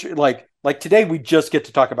so like today we just get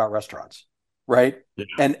to talk about restaurants, right? Yeah.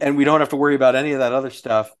 And we don't have to worry about any of that other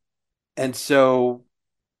stuff. And so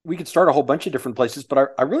we could start a whole bunch of different places,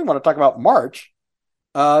 but I really want to talk about March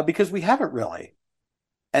because we haven't really.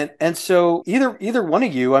 And so either one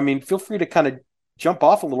of you, I mean, feel free to kind of jump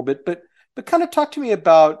off a little bit, but kind of talk to me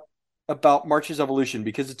about March's evolution,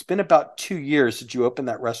 because it's been about 2 years since you opened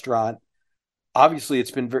that restaurant. Obviously,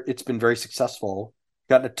 it's been very successful,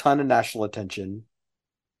 gotten a ton of national attention,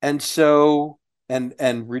 and so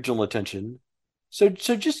and regional attention. So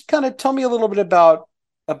just kind of tell me a little bit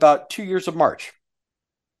about 2 years of March.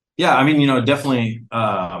 Yeah, I mean, definitely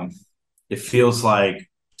it feels like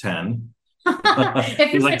 10.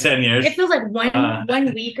 It feels like 10 years. It feels like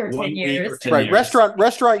one week or 10 1 week years. or 10 Right. years.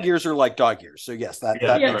 Restaurant years are like dog years. So yes, that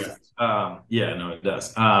Yeah, makes right. sense. Yeah, no, it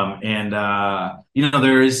does.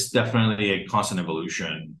 There is definitely a constant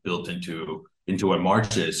evolution built into what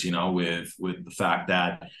March is, with the fact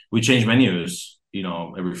that we change menus,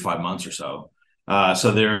 every 5 months or so.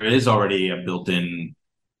 So there is already a built-in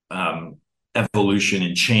um, evolution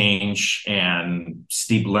and change and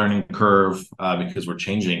steep learning curve because we're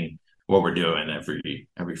changing what we're doing every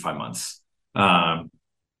 5 months. And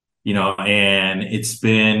it's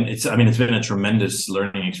been a tremendous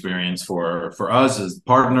learning experience for us as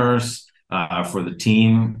partners, for the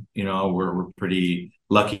team. We're pretty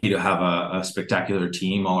lucky to have a spectacular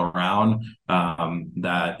team all around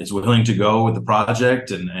that is willing to go with the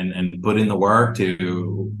project and put in the work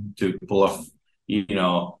to pull off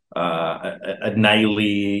a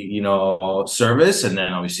nightly service, and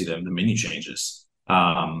then obviously the menu changes.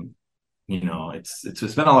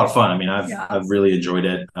 It's been a lot of fun. I mean, I've really enjoyed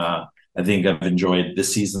it. I think I've enjoyed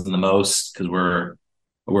this season the most because we're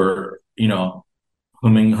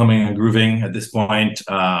humming and grooving at this point.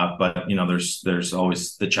 But there's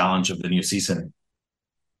always the challenge of the new season.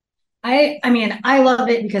 I mean, I love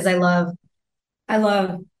it because I love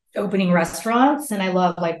opening restaurants, and I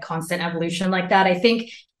love like constant evolution like that. I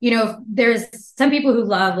think, there's some people who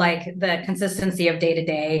love like the consistency of day to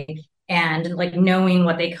day and like knowing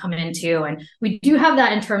what they come into. And we do have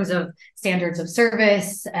that in terms of standards of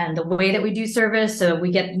service and the way that we do service. So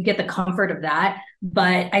you get the comfort of that.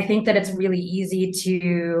 But I think that it's really easy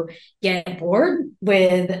to get bored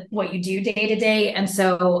with what you do day to day. And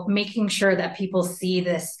so making sure that people see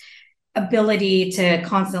this ability to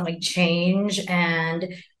constantly change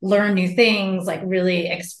and learn new things, like really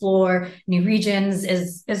explore new regions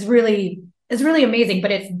is really amazing,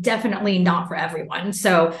 but it's definitely not for everyone.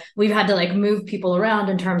 So we've had to like move people around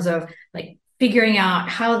in terms of like figuring out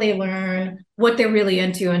how they learn, what they're really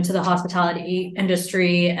into the hospitality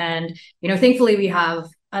industry. And, thankfully we have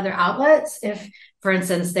other outlets if, for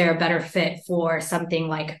instance, they're a better fit for something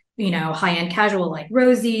like, high-end casual like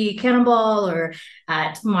Rosie, Cannonball, or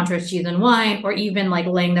at Montrose Cheese and Wine, or even like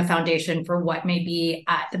laying the foundation for what may be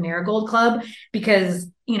at the Marigold Club, because,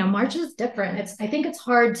 March is different. I think it's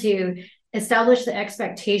hard to establish the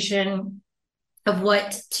expectation of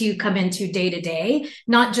what to come into day to day,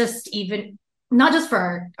 not just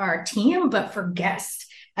for our team, but for guests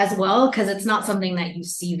as well, because it's not something that you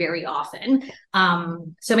see very often.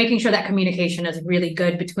 So making sure that communication is really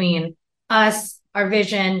good between us, our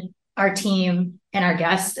vision, our team, and our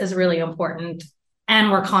guests is really important.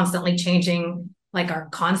 And we're constantly changing like our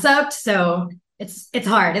concept. So it's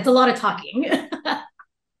hard. It's a lot of talking.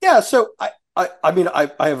 Yeah. So I mean,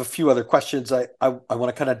 I have a few other questions. I want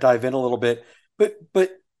to kind of dive in a little bit, but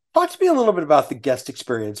talk to me a little bit about the guest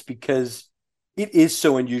experience, because it is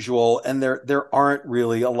so unusual, and there aren't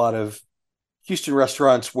really a lot of Houston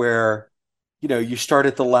restaurants where, you start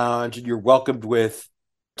at the lounge and you're welcomed with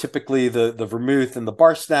typically the vermouth and the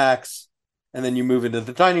bar snacks, and then you move into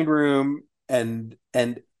the dining room and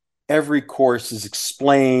every course is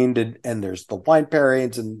explained, and there's the wine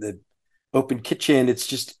pairings and the open kitchen. It's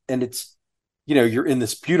just, and it's, you're in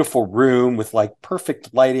this beautiful room with like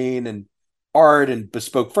perfect lighting and art and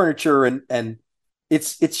bespoke furniture, and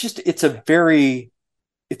it's a very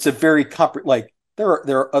like there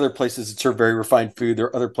are other places that serve very refined food. There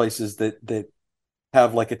are other places that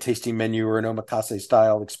have like a tasting menu or an omakase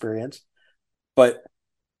style experience, but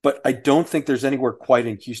I don't think there's anywhere quite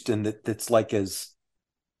in Houston that's like as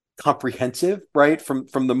comprehensive, right? From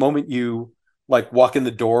the moment you like walk in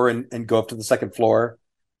the door and go up to the second floor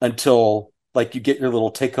until like you get your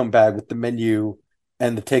little take home bag with the menu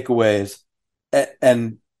and the takeaways.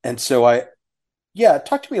 And so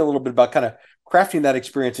talk to me a little bit about kind of crafting that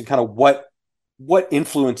experience and kind of what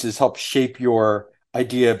influences help shape your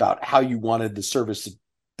idea about how you wanted the service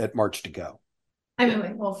at March to go. I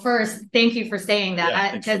mean, well, first, thank you for saying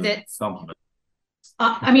that, because it's compliment.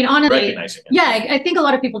 I mean, honestly, yeah, I think a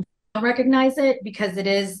lot of people don't recognize it, because it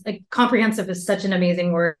is like comprehensive is such an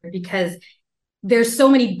amazing word, because there's so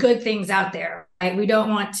many good things out there, right? We don't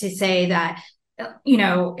want to say that,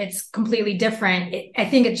 it's completely different. I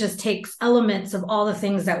think it just takes elements of all the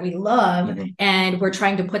things that we love, mm-hmm. and we're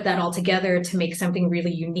trying to put that all together to make something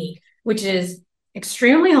really unique, which is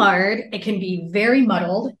extremely hard. It can be very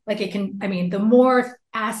muddled. Like the more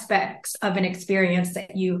aspects of an experience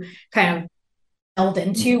that you kind of meld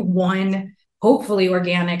into one, hopefully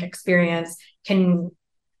organic experience, can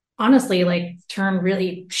honestly like turn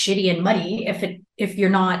really shitty and muddy if you're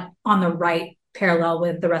not on the right parallel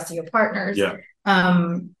with the rest of your partners. Yeah.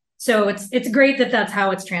 So it's great that that's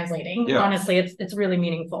how it's translating. Yeah. Honestly, it's really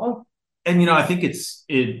meaningful. and I think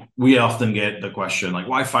we often get the question like,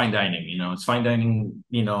 why fine dining? It's fine dining,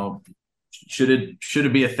 should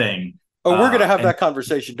it be a thing? Oh, we're going to have And that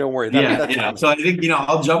conversation. Don't worry. That's yeah. coming. So I think,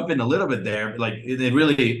 I'll jump in a little bit there. Like it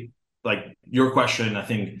really, like your question, I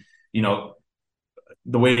think,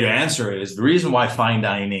 the way to answer it is the reason why fine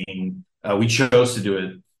dining, we chose to do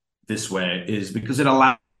it this way is because it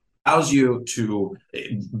allows you to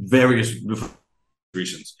various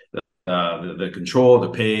reasons, the control, the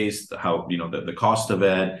pace, how, the cost of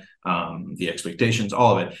it, the expectations,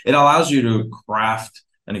 all of it. It allows you to craft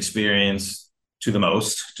an experience to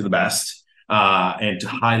the best, and to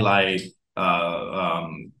highlight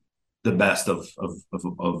the best of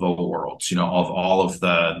all worlds, of all of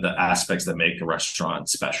the aspects that make a restaurant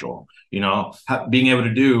special. Being able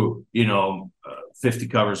to do 50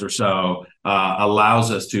 covers or so allows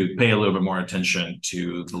us to pay a little bit more attention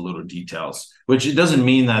to the little details, which it doesn't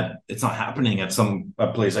mean that it's not happening at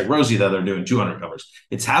a place like Rosie that they're doing 200 covers.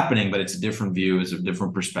 It's happening, but it's a different view, it's a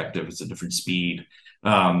different perspective, it's a different speed.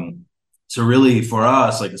 So really for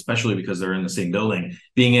us, like, especially because they're in the same building,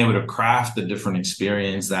 being able to craft a different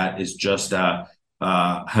experience that is just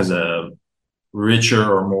has a richer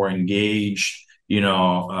or more engaged,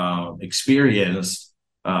 experience,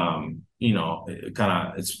 it kind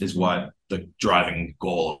of is what the driving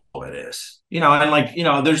goal of it is, and like,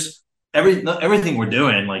 there's everything we're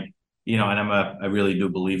doing, like, and I really do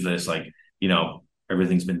believe this, like,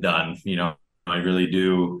 everything's been done, I really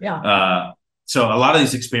do. Yeah. So a lot of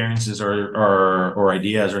these experiences or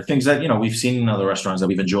ideas or things that, we've seen in other restaurants that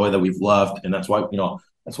we've enjoyed, that we've loved. And that's why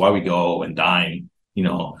we go and dine,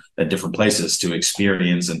 at different places to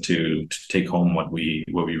experience and to take home what we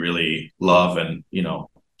really love and,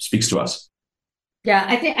 speaks to us. Yeah,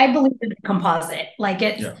 I believe in the composite. Like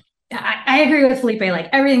I agree with Felipe, like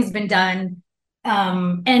everything's been done.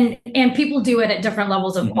 And people do it at different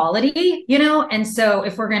levels of quality, and so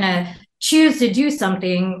if we're gonna choose to do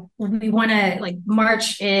something, we want to, like,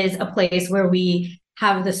 March is a place where we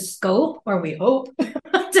have the scope, or we hope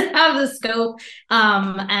to have the scope,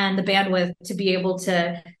 and the bandwidth to be able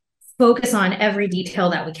to focus on every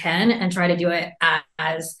detail that we can and try to do it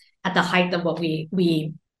as at the height of what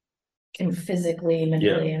we can physically,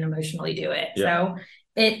 mentally, and emotionally do it. So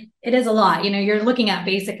it is a lot. You're looking at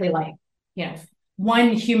basically like,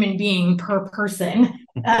 one human being per person,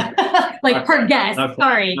 like per guest,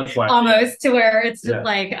 almost, to where it's just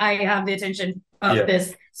like, I have the attention of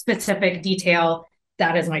this specific detail.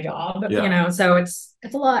 That is my job, so it's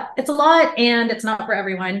a lot, and it's not for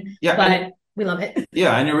everyone, but we love it.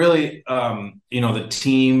 Yeah. And it really, the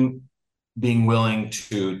team being willing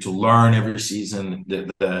to learn every season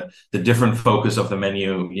the different focus of the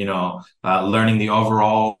menu, learning the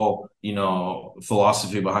overall,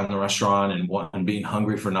 philosophy behind the restaurant, and being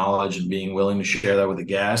hungry for knowledge and being willing to share that with the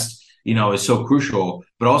guest, is so crucial.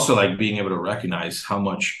 But also, like, being able to recognize how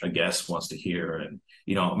much a guest wants to hear, and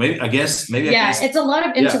maybe it's a lot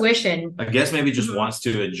of intuition. I guess maybe just wants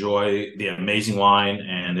to enjoy the amazing wine,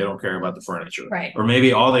 and they don't care about the furniture, right? Or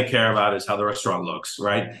maybe all they care about is how the restaurant looks,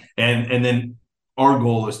 right? And then our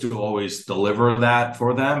goal is to always deliver that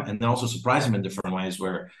for them, and then also surprise them in different ways,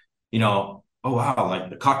 where, oh wow,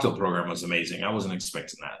 like the cocktail program was amazing, I wasn't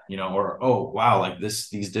expecting that, or oh wow, like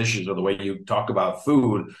these dishes, or the way you talk about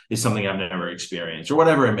food is something I've never experienced, or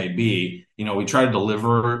whatever it may be. We try to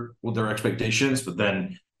deliver with their expectations, but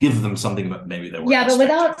then give them something that maybe they weren't but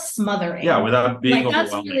without smothering, without being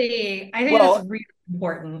that's really, I think that's really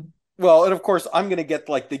important. Well, and of course, I'm going to get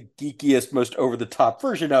like the geekiest, most over the top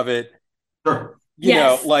version of it. Sure.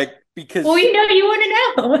 Because, well, you want to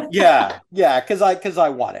know. because I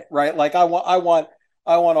want it, right? Like I want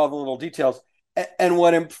all the little details. And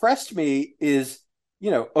what impressed me is,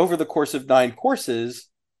 over the course of 9 courses,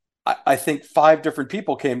 I think 5 different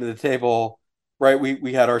people came to the table, right?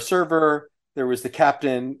 We had our server, there was the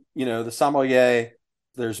captain, the sommelier,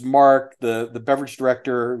 there's Mark, the beverage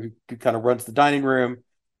director who kind of runs the dining room,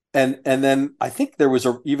 and then I think there was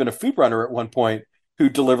even a food runner at one point who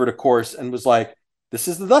delivered a course and was like, this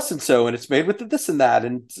is the thus and so, and it's made with the this and that.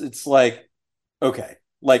 And it's like, okay,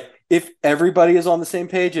 like if everybody is on the same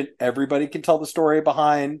page and everybody can tell the story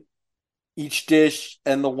behind each dish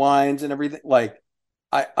and the wines and everything, like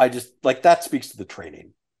I just, like, that speaks to the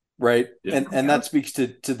training, right? And that speaks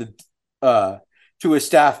to a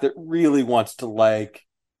staff that really wants to, like,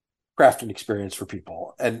 craft an experience for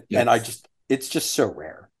people. And it's just so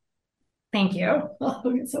rare. Thank you.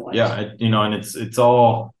 So much. Yeah, and it's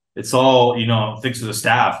all thanks to the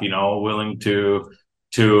staff, willing to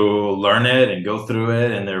learn it and go through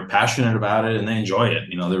it, and they're passionate about it and they enjoy it.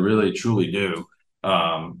 They really truly do.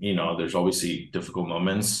 There's obviously difficult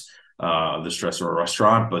moments, this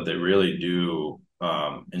restaurant, but they really do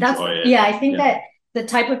enjoy it. Yeah, I think that the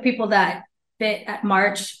type of people that fit at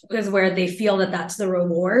March is where they feel that that's the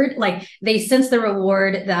reward. Like they sense the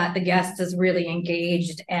reward that the guest is really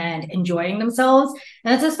engaged and enjoying themselves.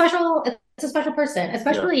 And it's a special person,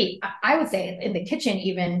 especially I would say in the kitchen,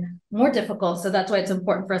 even more difficult. So that's why it's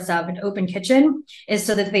important for us to have an open kitchen, is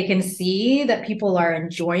so that they can see that people are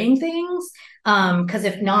enjoying things. Because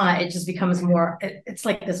if not, it just becomes more, it's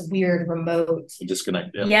like this weird remote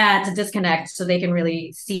disconnect. Yeah, it's a disconnect. So they can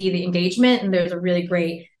really see the engagement, and there's a really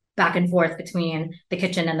great back and forth between the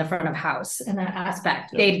kitchen and the front of house and that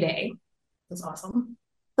aspect day to day. It's awesome.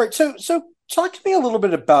 Right. So talk to me a little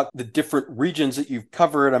bit about the different regions that you've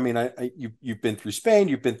covered. I mean, you've been through Spain,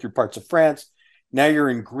 you've been through parts of France, now you're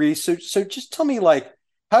in Greece. So just tell me, like,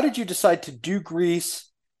 how did you decide to do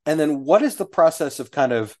Greece? And then what is the process of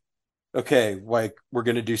kind of, okay, like we're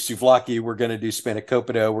going to do souvlaki, we're going to do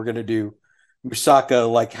spanakopita, we're going to do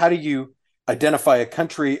moussaka. Like, how do you identify a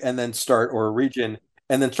country and then start, or a region,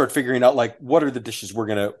 and then start figuring out like what are the dishes we're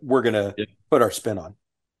gonna put our spin on?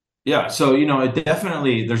 Yeah, so it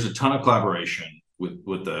definitely, there's a ton of collaboration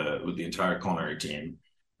with the entire culinary team.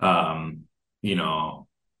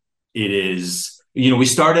 It is, we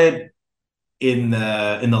started in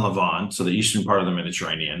the Levant, so the eastern part of the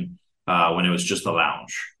Mediterranean, when it was just a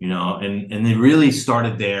lounge, and they really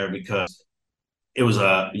started there because it was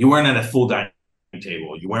you weren't at a full dining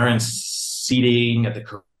table, you weren't seating at the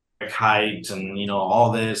correct height, and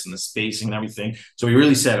all this and the spacing and everything. So we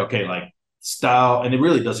really said, okay, like style, and it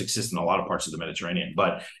really does exist in a lot of parts of the Mediterranean,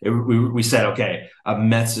 but we said, okay, a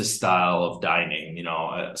mezze style of dining,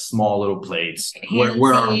 small little plates.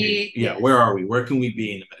 Where are we? Yeah, where are we? Where can we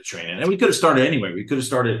be in the Mediterranean? And we could have started anywhere. We could have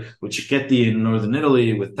started with cicchetti in northern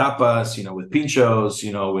Italy, with tapas, with pinchos,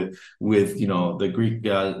 with the Greek,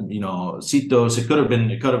 sitos. It could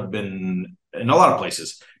have been in a lot of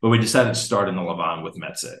places, but we decided to start in the Levant with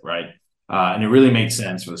mezze, right? And it really made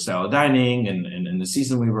sense for the style of dining and the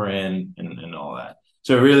season we were in and all that.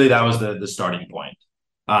 So really that was the starting point.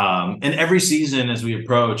 And every season as we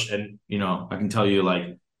approach, and I can tell you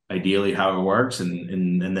like ideally how it works,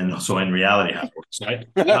 and then also in reality how it works, right?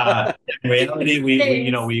 In reality,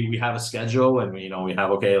 we have a schedule, and we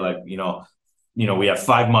have, okay, like we have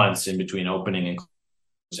 5 months in between opening and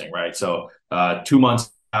closing, right? So 2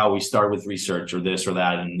 months how we start with research or this or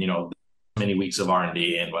that, and many weeks of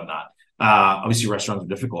R&D and whatnot. Obviously restaurants are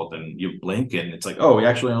difficult, and you blink and it's like, oh, we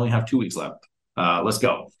actually only have 2 weeks left. Let's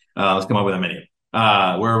go. Let's come up with a menu.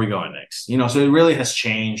 Where are we going next? So it really has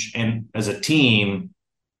changed. And as a team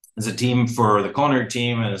for the culinary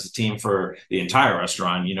team, and as a team for the entire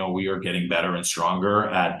restaurant, we are getting better and stronger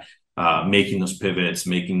at making those pivots,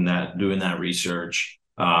 doing that research,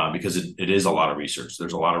 because it is a lot of research.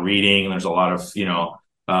 There's a lot of reading, and there's a lot of,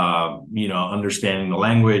 understanding the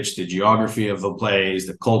language, the geography of the place,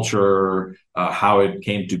 the culture, how it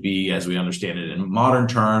came to be as we understand it in modern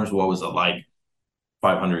terms. What was it like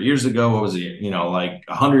 500 years ago? What was it, like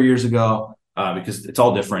 100 years ago? Because it's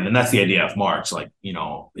all different. And that's the idea of March. Like,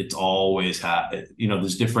 it's always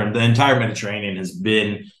there's different, the entire Mediterranean has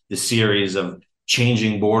been the series of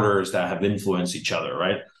changing borders that have influenced each other,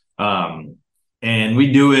 right? And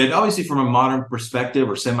we do it obviously from a modern perspective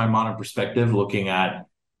or semi-modern perspective, looking at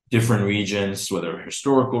different regions, whether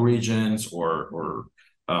historical regions or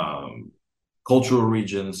cultural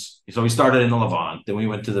regions. So we started in the Levant, then we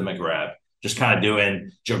went to the Maghreb, just kind of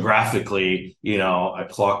doing geographically, a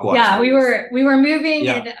clockwise. Yeah, we were moving.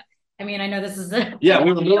 Yeah. And I mean, I know this is we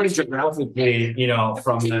were moving geographically,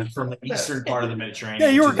 from the eastern part of the Mediterranean. Yeah,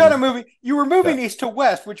 you were kind of moving. You were moving east to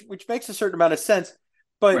west, which makes a certain amount of sense.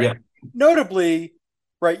 But notably,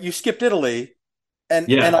 right, you skipped Italy, and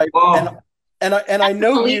I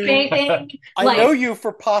know you. I know you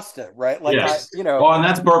for pasta, right? Like, yes. And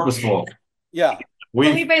that's purposeful. Yeah.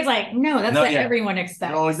 Felipe's like, no, that's what everyone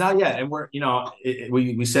expects. No, it's not yet, and we're,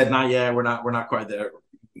 we said not yet. We're not quite there.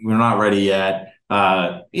 We're not ready yet.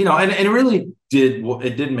 And it really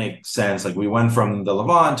did make sense. Like we went from the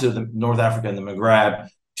Levant to the North Africa and the Maghreb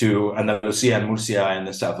to Andalusia and Murcia in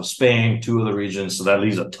the south of Spain, 2 other regions. So that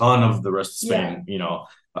leaves a ton of the rest of Spain,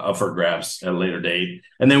 up for grabs at a later date.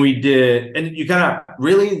 And then we did, and you kind of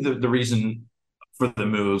really the reason for the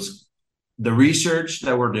moves, the research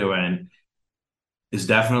that we're doing is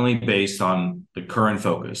definitely based on the current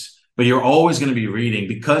focus. But you're always going to be reading,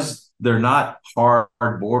 because they're not hard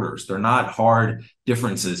borders, they're not hard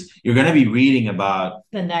differences. You're going to be reading about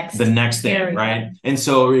the next thing, area. Right? And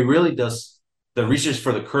so it really does. The research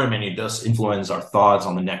for the current menu does influence our thoughts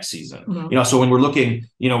on the next season. Mm-hmm. So when we're looking,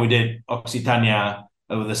 we did Occitania,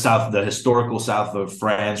 the historical south of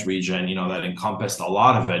France region, that encompassed a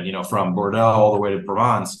lot of it, from Bordeaux all the way to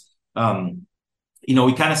Provence.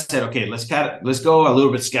 We kind of said, okay, let's go a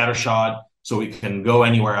little bit scattershot so we can go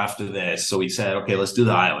anywhere after this. So we said, okay, let's do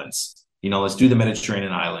the islands. Let's do the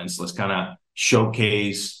Mediterranean islands. Let's kind of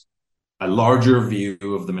showcase a larger view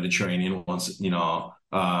of the Mediterranean once,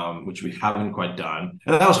 which we haven't quite done.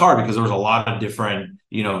 And that was hard because there was a lot of different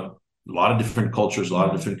cultures, a lot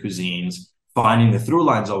of different cuisines. Finding the through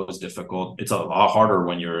lines is always difficult. It's a lot harder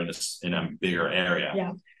when you're in a bigger area.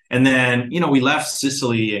 Yeah. And then, we left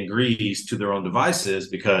Sicily and Greece to their own devices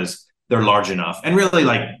because they're large enough. And really,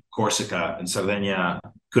 like Corsica and Sardinia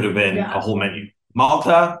could have been a whole menu.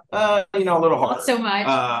 Malta, a little harder. Not so much.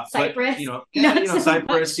 Cyprus. But,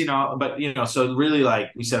 Cyprus, but, so really,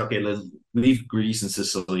 like, we said, okay, let's leave Greece and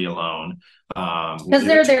Sicily alone. Because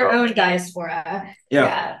they're their own diaspora.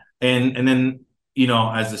 Yeah. And then,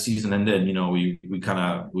 as the season ended,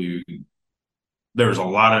 there's a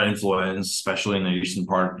lot of influence, especially in the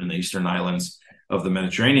eastern islands of the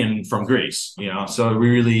Mediterranean from Greece, so we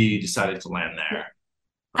really decided to land there.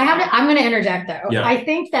 I'm going to interject though. Yeah. I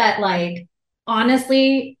think that, like,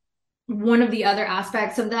 honestly, one of the other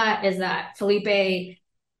aspects of that is that Felipe,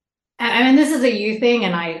 I mean, this is a you thing,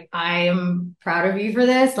 and I am proud of you for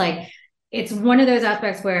this. Like, it's one of those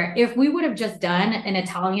aspects where if we would have just done an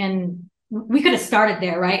Italian, we could have started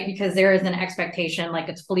there, right? Because there is an expectation, like,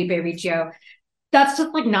 it's Felipe Riccio. That's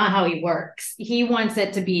just, like, not how he works. He wants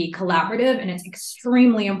it to be collaborative, and it's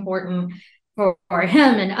extremely important for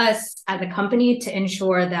him and us as a company to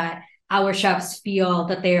ensure that our chefs feel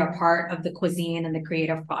that they are part of the cuisine and the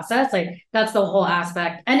creative process. Like, that's the whole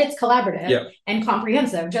aspect. And it's collaborative and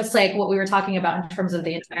comprehensive, just like what we were talking about in terms of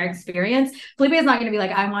the entire experience. Felipe is not going to be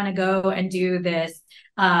like, I want to go and do this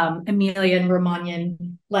Emilian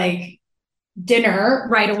Romagnan, like, dinner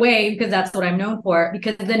right away because that's what I'm known for,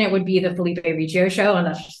 because then it would be the Felipe Riccio show, and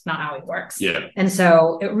that's just not how it works. Yeah. And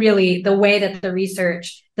so it really, the way that the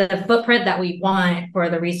research, the footprint that we want for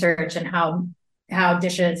the research and how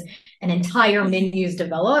dishes and entire menus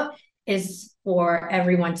develop is for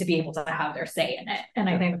everyone to be able to have their say in it. And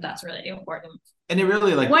I think that's really important. And it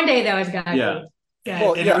really, like, one day though, it's gonna be.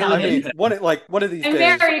 Well, yeah, I mean, one of these I'm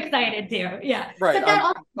days. I'm very excited too. Yeah. Right.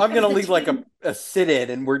 I'm going to leave like a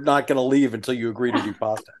sit-in, and we're not going to leave until you agree to do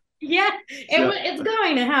pasta. Yeah, it's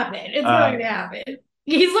going to happen. It's going to happen.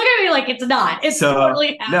 He's looking at me like it's not. It's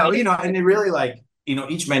totally happening. No, and it really, like,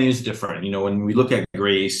 each menu is different. When we look at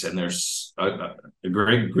Greece, and there's a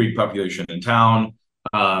great Greek population in town,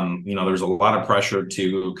 there's a lot of pressure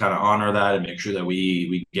to kind of honor that and make sure that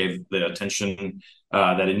we gave the attention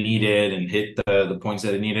that it needed and hit the points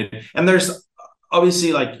that it needed. And there's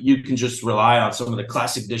obviously, like, you can just rely on some of the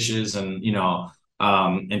classic dishes and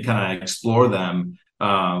and kind of explore them,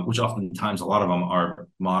 which oftentimes a lot of them are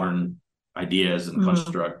modern ideas and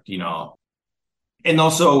construct, and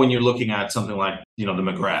also when you're looking at something like the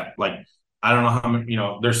Maghreb, like, I don't know how many,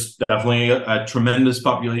 there's definitely a tremendous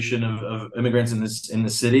population of immigrants in the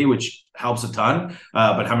city, which helps a ton.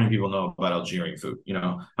 But how many people know about Algerian food?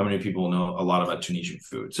 How many people know a lot about Tunisian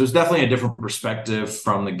food? So it's definitely a different perspective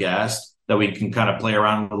from the guest that we can kind of play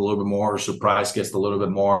around with a little bit more, or surprise guests a little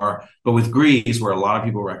bit more. But with Greece, where a lot of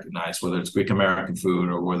people recognize, whether it's Greek American food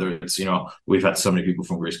or whether it's, we've had so many people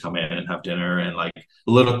from Greece come in and have dinner, and, like,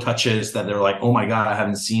 little touches that they're like, oh my God, I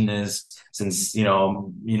haven't seen this since,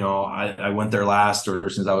 I went there last, or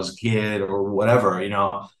since I was a kid, or whatever,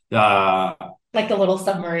 like the little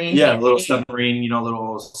submarine. Yeah, little submarine,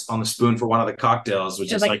 little on the spoon for one of the cocktails,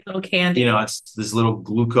 which is like little candy. It's this little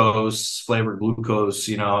flavored glucose,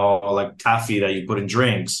 like taffy that you put in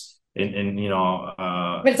drinks. But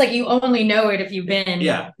it's like you only know it if you've been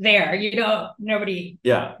there. Nobody.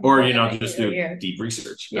 Yeah, or just do deep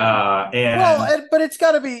research. Yeah. But it's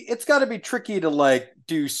got to be tricky to, like,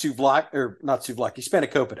 do souvlaki, or not souvlaki,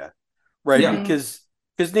 spanakopita, right? Yeah.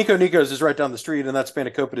 Because Nico's is right down the street, and that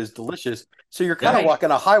spanakopita is delicious. So you're kind of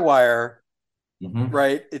walking a high wire,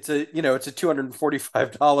 right? It's a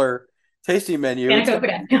 $245 tasting menu. It's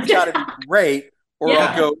got to be great,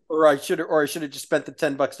 or I should have just spent the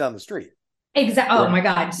 $10 down the street. Exactly. Oh my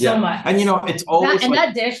God, so much. And it's always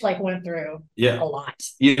that dish, like, went through a lot.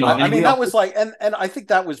 I mean, that was like, and I think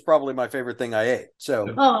that was probably my favorite thing I ate. So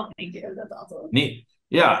thank you. That's awesome. Neat.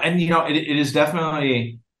 Yeah, and it is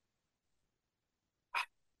definitely.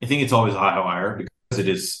 I think it's always a high wire because it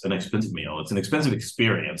is an expensive meal. It's an expensive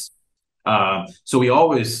experience. So we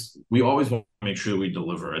always want to make sure we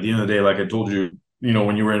deliver. At the end of the day, like I told you,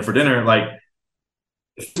 when you were in for dinner, like,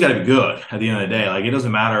 it's got to be good at the end of the day. Like, it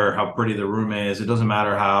doesn't matter how pretty the room is. It doesn't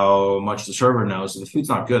matter how much the server knows. If the food's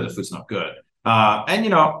not good, the food's not good. And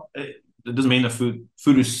it doesn't mean the food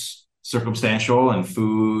is circumstantial, and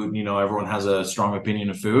food, everyone has a strong opinion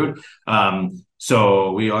of food.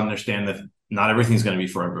 So we understand that not everything's going to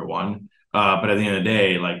be for everyone. But at the end of the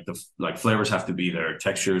day, like flavors have to be there,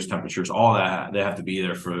 textures, temperatures, all that, they have to be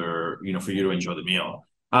there for you to enjoy the meal.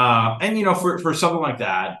 And for something like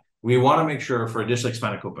that, we want to make sure, for a dish like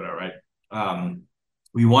spanakopita, right?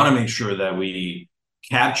 We want to make sure that we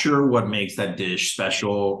capture what makes that dish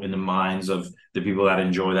special in the minds of the people that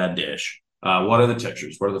enjoy that dish. What are the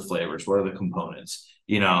textures? What are the flavors? What are the components?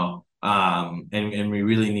 And we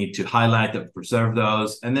really need to highlight that, preserve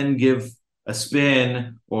those, and then give a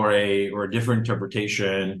spin or a different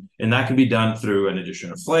interpretation. And that can be done through an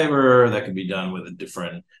addition of flavor. That can be done with a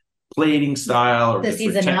different plating style or the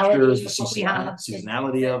different seasonality, textures,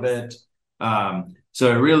 seasonality of it.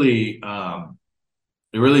 So it really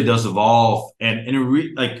does evolve,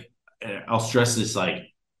 and I'll stress this, like,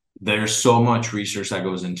 there's so much research that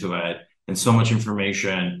goes into it and so much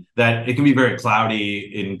information that it can be very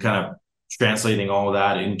cloudy in kind of translating all of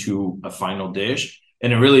that into a final dish.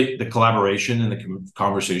 And the collaboration and the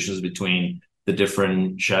conversations between the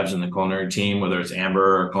different chefs and the culinary team, whether it's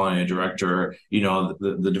Amber, our culinary director,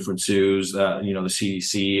 the different Sues, the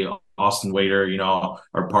CDC, Austin Waiter,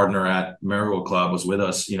 our partner at Marigold Club was with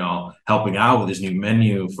us, helping out with this new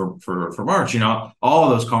menu for March. All of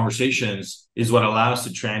those conversations is what allows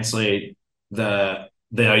to translate the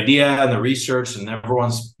idea and the research and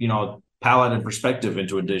everyone's, palate and perspective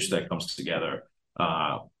into a dish that comes together.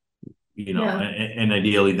 And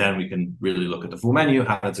ideally then we can really look at the full menu,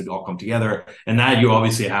 how does it all come together? And that you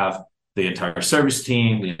obviously have the entire service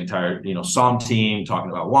team, the entire, SOM team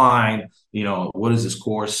talking about wine, what is this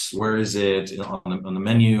course? Where is it on the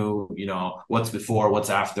menu? What's before,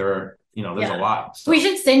 what's after, there's a lot. So. We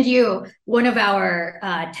should send you one of our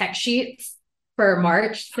tech sheets for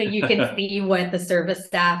March so you can see what the service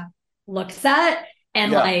staff looks at.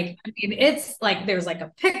 And it's like, there's like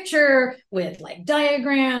a picture with like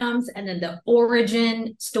diagrams and then the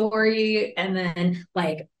origin story and then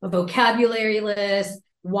like a vocabulary list,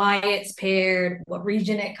 why it's paired, what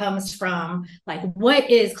region it comes from, like what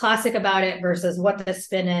is classic about it versus what the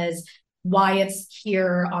spin is, why it's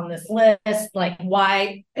here on this list, like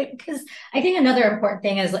why, because I think another important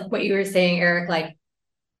thing is like what you were saying, Eric, like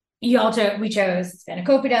we chose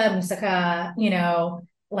spanakopita, moussaka,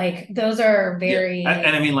 like those are very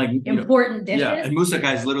and I mean, like, important dishes. Yeah, and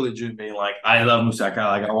moussaka is literally just being like, I love moussaka.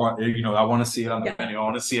 Like I want to see it on the menu. I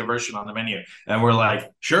want to see a version on the menu. And we're like,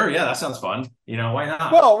 sure, yeah, that sounds fun. Why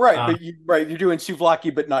not? Well, right, but you're doing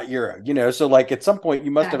souvlaki, but not gyro. So like at some point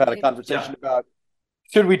you must have had a conversation about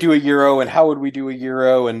should we do a gyro and how would we do a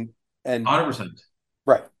gyro and 100%.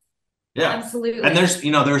 Right. Yeah, absolutely. And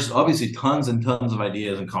there's obviously tons and tons of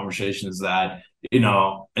ideas and conversations that end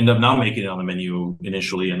up not making it on the menu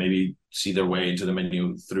initially and maybe see their way into the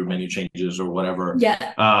menu through menu changes or whatever.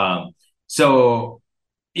 Yeah. So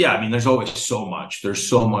yeah, I mean, there's always so much. There's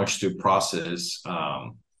so much to process.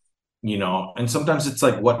 And sometimes it's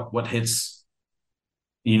like what hits,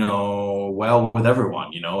 well with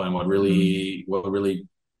everyone, and what really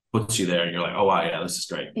puts you there and you're like, oh wow, yeah, this is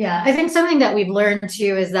great. Yeah, I think something that we've learned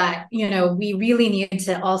too is that we really need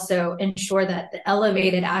to also ensure that the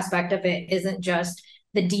elevated aspect of it isn't just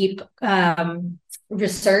the deep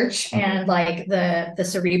research and like the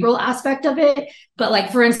cerebral aspect of it, but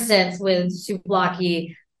like for instance with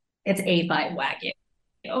souvlaki, it's A5 Wagyu.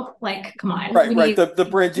 Like, come on. Right. The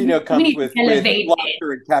Branzino comes with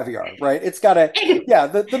lobster and caviar, right? It's got to,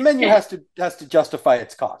 the menu has to justify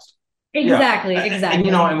its cost. Exactly.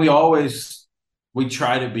 And we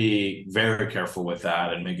try to be very careful with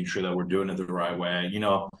that and making sure that we're doing it the right way,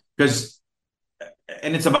 because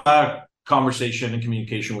it's about conversation and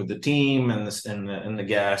communication with the team and the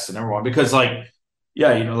guests and everyone, because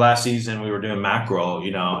last season we were doing mackerel,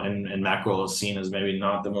 and mackerel is seen as maybe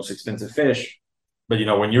not the most expensive fish, but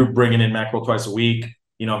when you're bringing in mackerel twice a week,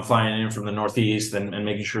 I'm flying in from the Northeast and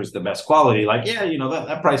making sure it's the best quality,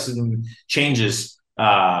 that price changes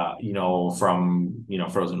from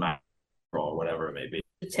frozen mackerel or whatever it may be.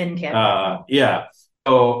 Tin can.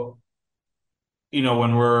 So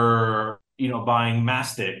when we're buying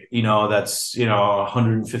mastic, that's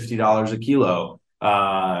 $150 a kilo.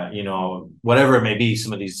 Whatever it may be,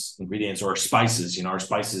 some of these ingredients or spices. Our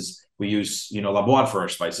spices, we use La Boite for our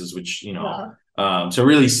spices, which so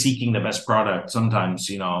really seeking the best product sometimes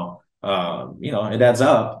it adds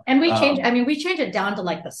up. And we change. We change it down to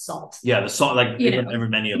like the salt. Yeah, the salt, like every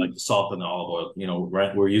menu, like the salt and the olive oil.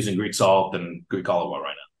 Right, we're using Greek salt and Greek olive oil right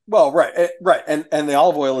now. Well, right, and the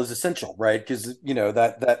olive oil is essential, right? Because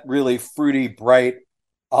that really fruity, bright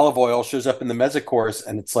olive oil shows up in the mezza course,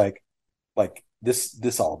 and it's like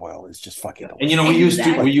this olive oil is just fucking delicious. And, you know, we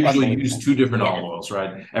Exactly. usually use two different Yeah. olive oils,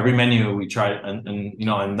 right? Every menu we try, and you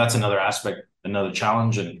know, and that's another aspect, another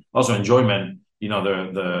challenge, and also enjoyment. You know,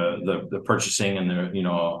 the purchasing and the, you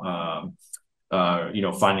know,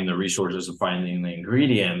 finding the resources and finding the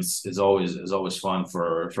ingredients is always fun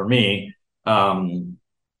for me.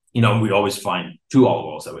 You know, we always find two olive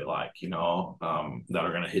oils that we like, you know, that are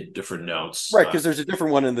going to hit different notes. Right, because there's a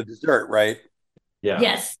different one in the dessert, right? Yeah.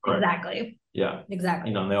 Yes, Right. exactly. Yeah. Exactly.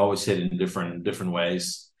 You know, and they always hit in different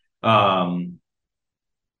ways. Yeah,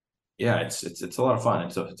 it's a lot of fun.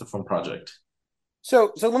 It's a fun project.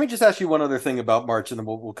 So let me just ask you one other thing about March, and then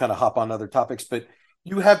we'll kind of hop on other topics. But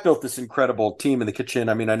you have built this incredible team in the kitchen.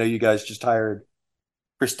 I mean, I know you guys just hired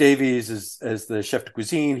Chris Davies as the chef de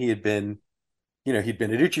cuisine. He had been, you know, he'd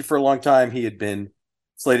been at Ucci for a long time. He had been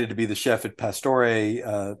slated to be the chef at Pastore,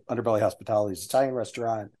 Underbelly Hospitality's Italian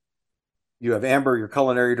restaurant. You have Amber, your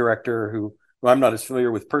culinary director, who I'm not as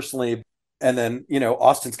familiar with personally. And then, you know,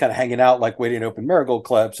 Austin's kind of hanging out, like waiting to open Marigold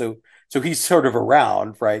Club. So he's sort of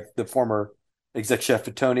around, right? The former exec chef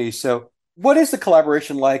at Tony. So what is the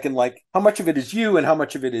collaboration like? And like, how much of it is you and how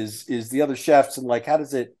much of it is the other chefs? And like, how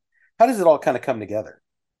does it all kind of come together?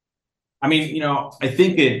 I mean, you know, I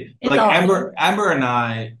think it's like all Amber and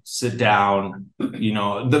I sit down, you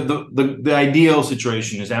know, the ideal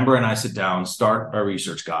situation is Amber and I sit down, start a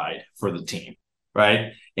research guide for the team,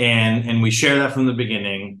 right? And we share that from the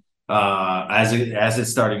beginning, as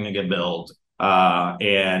it's starting to get built.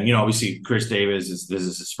 And, you know, obviously Chris Davis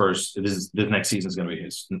this next season is going to be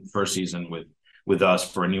his first season with us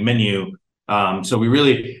for a new menu. So we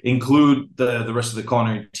really include the rest of the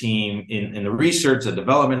culinary team in the research, the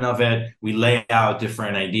development of it. We lay out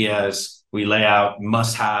different ideas. We lay out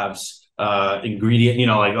must-haves, ingredient, you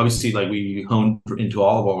know, like obviously like we honed into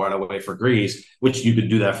olive oil right away for Greece, which you could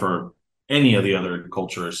do that for any of the other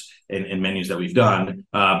cultures and menus that we've done.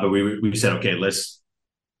 But we said, okay, let's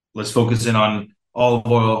focus in on olive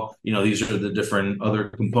oil. You know, these are the different other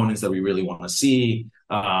components that we really want to see.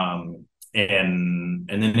 And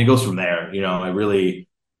then it goes from there. You know, it really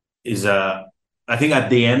is I think at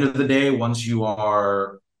the end of the day, once you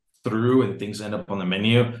are through and things end up on the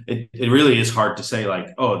menu, it really is hard to say like,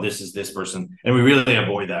 oh, this is this person. And we really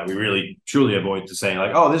avoid that. We really truly avoid to say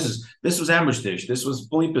like, oh, this was Amber's dish, this was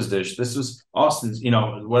Felipe's dish, this was Austin's, you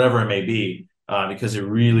know, whatever it may be. Because it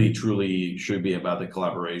really truly should be about the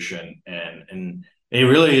collaboration, and it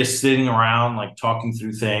really is sitting around like talking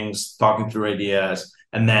through things, talking through ideas.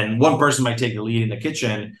 And then one person might take the lead in the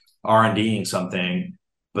kitchen, R&Ding something,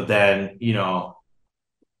 but then, you know,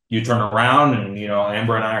 you turn around and, you know,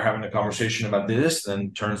 Amber and I are having a conversation about this,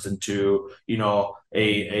 and turns into, you know,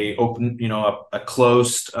 a open, you know, a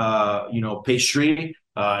closed, you know, pastry.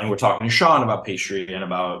 And we're talking to Sean about pastry and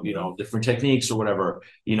about, you know, different techniques or whatever,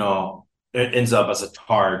 you know, it ends up as a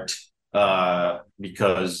tart,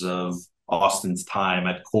 because of Austin's time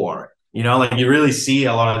at Core. You know, like you really see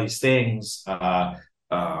a lot of these things,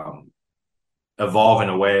 evolve in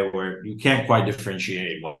a way where you can't quite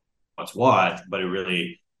differentiate what's what, but it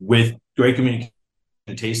really, with great communication,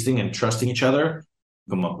 tasting, and trusting each other,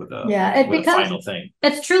 come up with a final thing.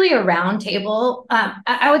 It's truly a round table.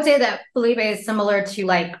 I would say that Felipe is similar to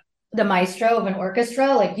like the maestro of an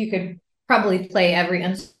orchestra. Like you could probably play every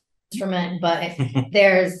instrument, but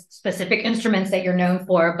there's specific instruments that you're known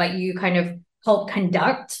for, but you kind of help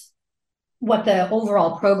conduct what the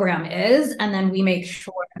overall program is, and then we make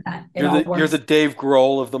sure that you're the Dave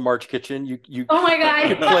Grohl of the March Kitchen. You oh my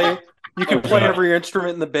god, you can play every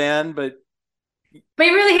instrument in the band, but he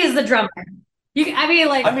really is the drummer.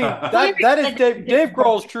 That is Dave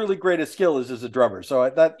Grohl's truly greatest skill is as a drummer. So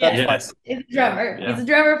that's fine. He's a drummer. Yeah. He's a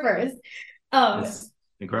drummer first. That's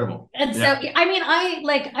incredible. And so I mean,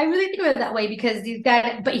 I really think of it that way, because these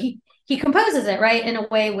guys, but he composes it right in a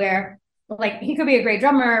way where like he could be a great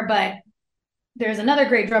drummer, but there's another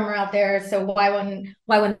great drummer out there. So why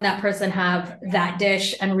wouldn't that person have that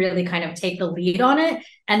dish and really kind of take the lead on it?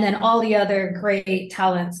 And then all the other great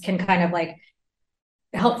talents can kind of like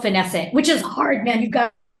help finesse it, which is hard, man. You've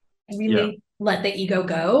got to really let the ego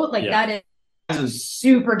go. Like that is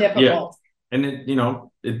super difficult. And it, you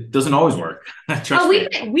know, it doesn't always work.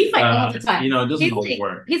 we fight all the time. You know, it doesn't always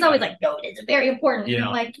work. He's always like, no, it's very important. You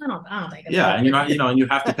know, like, I don't think it's and you know, you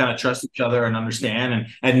have to kind of trust each other and understand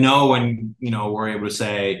and know when, you know, we're able to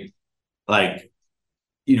say, like,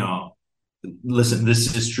 you know, listen,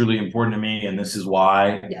 this is truly important to me and this is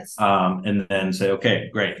why. Yes. And then say, okay,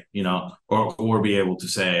 great, you know, or be able to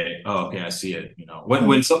say, oh, okay, I see it. You know, when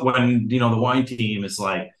you know, the wine team is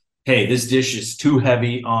like, hey, this dish is too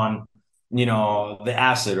heavy on, you know, the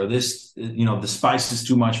acid, or this, you know, the spice is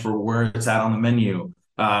too much for where it's at on the menu.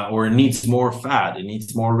 or it needs more fat, it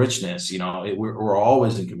needs more richness. We're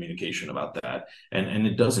always in communication about that, and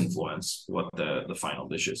it does influence what the final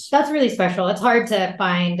dish is. That's really special. It's hard to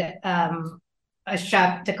find a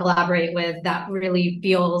chef to collaborate with that really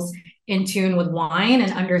feels in tune with wine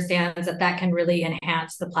and understands that can really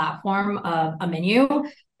enhance the platform of a menu.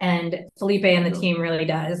 And Felipe and the team really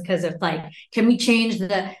does, because if can we change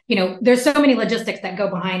there's so many logistics that go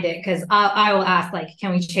behind it, because I will ask,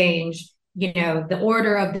 can we change the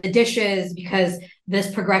order of the dishes because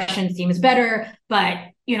this progression seems better. But,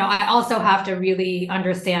 I also have to really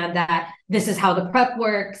understand that this is how the prep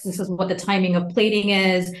works. This is what the timing of plating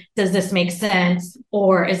is. Does this make sense?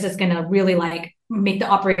 Or is this going to really make the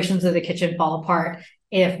operations of the kitchen fall apart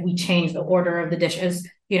if we change the order of the dishes?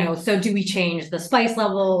 So do we change the spice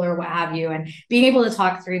level or what have you? And being able to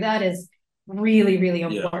talk through that is really, really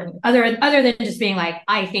important. Yeah. Other than just being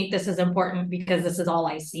I think this is important because this is all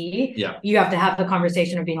I see. Yeah. You have to have the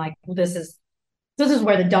conversation of being well, this is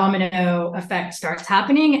where the domino effect starts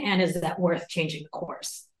happening, and is that worth changing the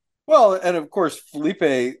course? Well, and of course,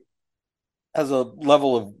 Felipe has a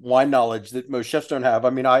level of wine knowledge that most chefs don't have.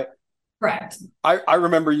 I mean, correct. I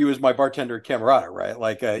remember you as my bartender at Camerata, right?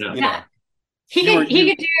 He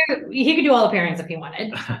could do all the pairings if he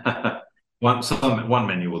wanted. One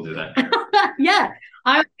menu will do that. Yeah,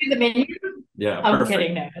 I would do the menu. Yeah, I'm perfect.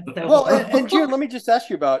 Kidding. No, so well, and June, let me just ask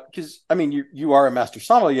you about, because I mean, you are a master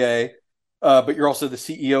sommelier, but you're also the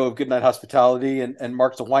CEO of Goodnight Hospitality, and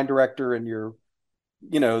Mark's a wine director, and you're,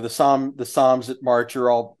 the somms at March are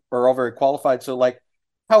all very qualified. So,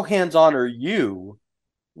 how hands on are you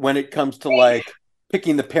when it comes to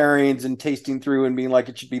picking the pairings and tasting through and being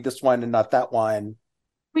it should be this wine and not that wine?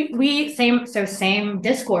 We same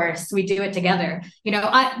discourse. We do it together.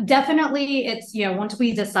 I definitely, it's, once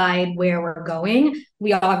we decide where we're going,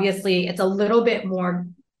 we obviously, it's a little bit more,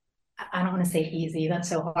 I don't want to say easy. That's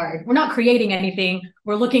so hard. We're not creating anything.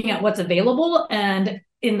 We're looking at what's available and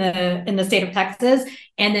in the state of Texas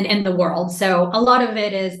and then in the world. So a lot of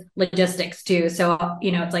it is logistics too. So,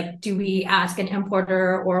 it's do we ask an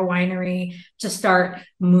importer or a winery to start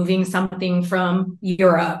moving something from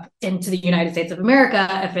Europe into the United States of America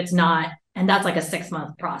if it's not, and that's a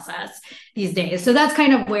 6-month process these days. So that's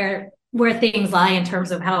kind of where things lie in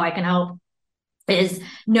terms of how I can help, is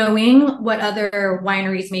knowing what other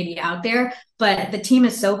wineries may be out there. But the team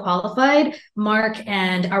is so qualified. Mark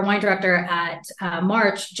and our wine director at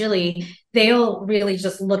March, Jilly, they'll really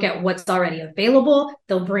just look at what's already available.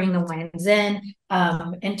 They'll bring the wines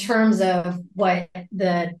in terms of what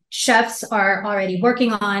the chefs are already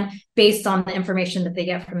working on based on the information that they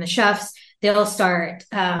get from the chefs. They'll start,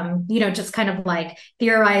 just kind of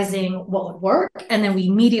theorizing what would work. And then we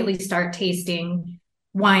immediately start tasting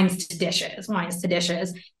wines to dishes,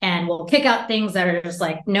 and we'll kick out things that are just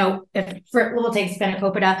no. We'll take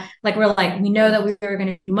spanakopita, we know that we were going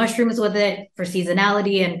to do mushrooms with it for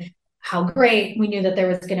seasonality, and how great we knew that there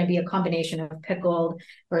was going to be a combination of pickled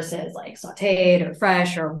versus sauteed or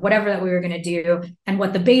fresh or whatever that we were going to do, and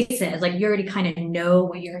what the base is. You already kind of know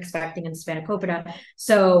what you're expecting in spanakopita,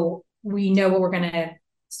 so we know what we're going to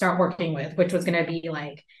start working with, which was going to be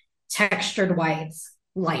textured whites,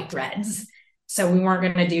 light reds. So we weren't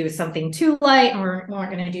going to do something too light, and we weren't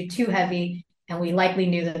going to do too heavy. And we likely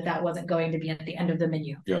knew that wasn't going to be at the end of the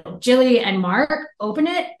menu. Yeah. Jilly and Mark open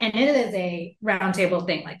it, and it is a roundtable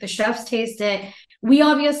thing. The chefs taste it. We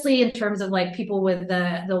obviously, in terms of people with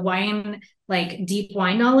the wine, deep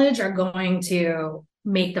wine knowledge, are going to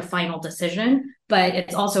make the final decision. But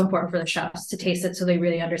it's also important for the chefs to taste it so they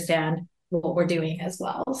really understand what we're doing as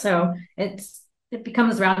well. So it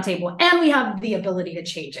becomes roundtable, and we have the ability to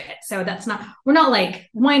change it. So we're not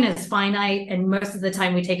wine is finite, and most of the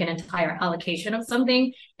time we take an entire allocation of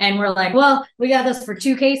something and we're well, we got this for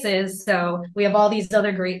 2 cases, so we have all these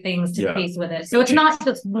other great things to taste with it. So it's not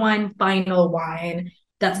just one final wine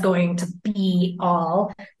that's going to be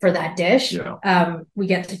all for that dish. Yeah. We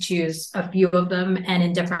get to choose a few of them, and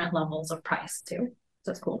in different levels of price too.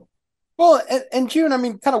 So it's cool. Well, and June, I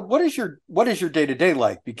mean, kind of what is your day-to-day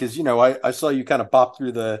like? Because, I saw you kind of bop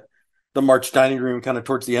through the March dining room kind of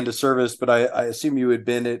towards the end of service, but I assume you'd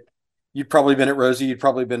probably been at Rosie, you'd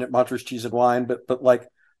probably been at Montrose Cheese and Wine, but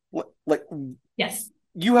yes,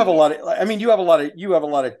 you have a lot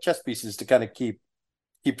of chess pieces to kind of keep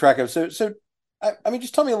track of. So I mean,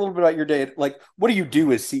 just tell me a little bit about your day. What do you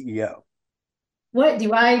do as CEO? What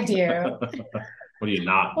do I do? What do you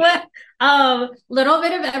not? Little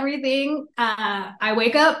bit of everything. I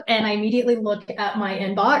wake up and I immediately look at my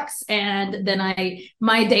inbox, and then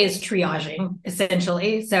my day is triaging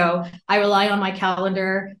essentially. So I rely on my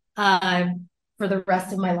calendar for the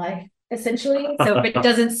rest of my life. essentially. So if it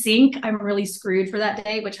doesn't sync, I'm really screwed for that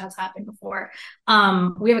day, which has happened before.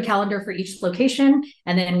 We have a calendar for each location,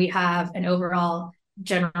 and then we have an overall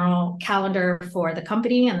general calendar for the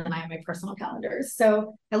company, and then I have my personal calendars.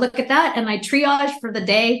 So I look at that and I triage for the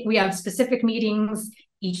day. We have specific meetings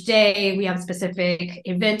each day. We have specific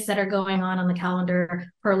events that are going on the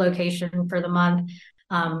calendar per location for the month.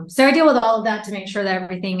 So I deal with all of that to make sure that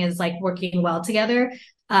everything is like working well together.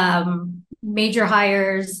 Major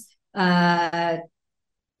hires, HR,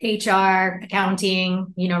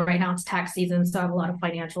 accounting, right now it's tax season, so I have a lot of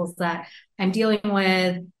financials that I'm dealing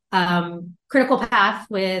with. Critical path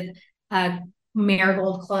with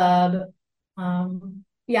Marigold Club.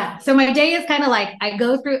 Yeah, so my day is kind of like I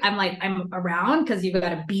go through, I'm around because you've got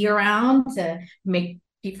to be around to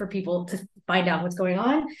for people to find out what's going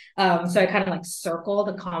on. So I kind of like circle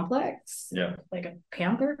the complex, like a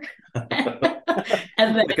panther, and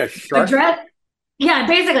then like a shark.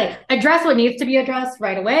 Basically address what needs to be addressed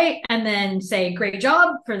right away, and then say great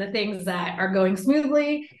job for the things that are going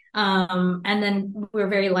smoothly. And then we're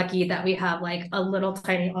very lucky that we have like a little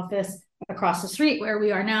tiny office across the street where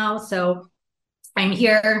we are now. So I'm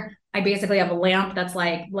here. I basically have a lamp that's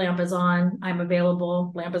like, lamp is on, I'm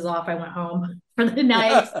available, lamp is off, I went home for the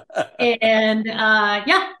night. And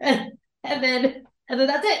and then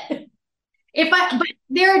that's it. But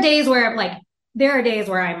there are days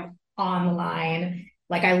where I'm on the line.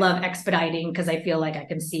 Like I love expediting because I feel like I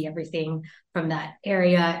can see everything from that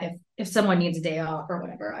area. If someone needs a day off or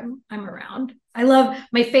whatever, I'm around. I love,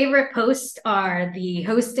 my favorite posts are the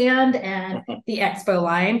host stand and the expo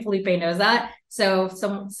line. Felipe knows that. So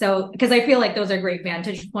because I feel like those are great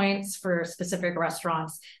vantage points for specific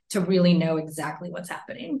restaurants to really know exactly what's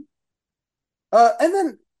happening. And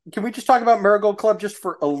then can we just talk about Marigold Club just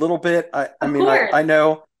for a little bit? I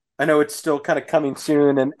know it's still kind of coming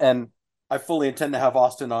soon, and I fully intend to have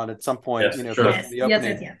Austin on at some point, sure. The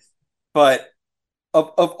opening. Yes. But of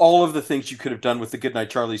all of the things you could have done with the Goodnight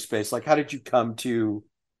Charlie space, like how did you come to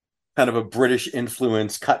kind of a British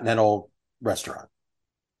influence continental restaurant?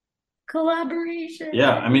 Collaboration.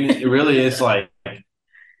 Yeah, I mean, it really is like,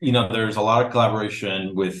 there's a lot of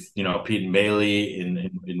collaboration with, Pete and Bailey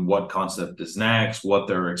in what concept is next, what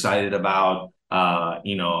they're excited about,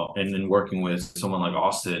 and then working with someone like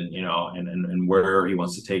Austin, and where he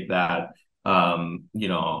wants to take that.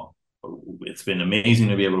 It's been amazing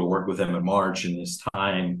to be able to work with him in March in this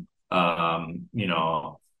time, and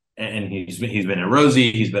he's been at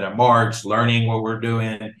Rosie, he's been at March, learning what we're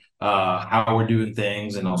doing, how we're doing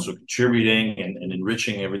things, and also contributing and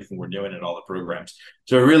enriching everything we're doing in all the programs.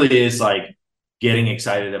 So it really is like getting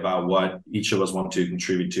excited about what each of us want to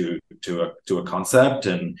contribute to a concept,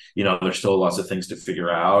 and there's still lots of things to figure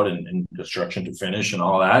out and construction to finish and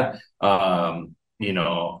all that.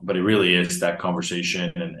 But it really is that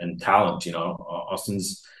conversation and talent.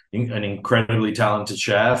 Austin's an incredibly talented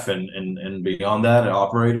chef, and beyond that, an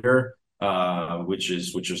operator, which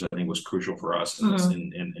is I think was crucial for us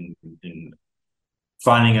in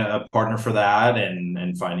finding a partner for that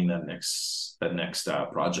and finding that next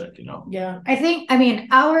project. Yeah, I mean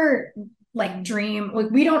our like dream.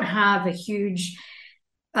 Like, we don't have a huge,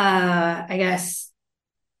 I guess,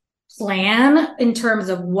 plan in terms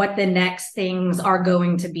of what the next things are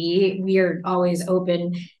going to be. We are always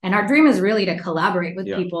open, and our dream is really to collaborate with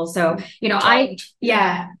people. So,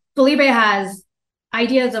 Felipe has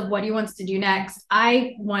ideas of what he wants to do next.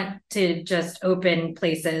 I want to just open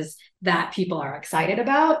places that people are excited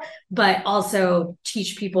about, but also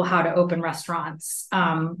teach people how to open restaurants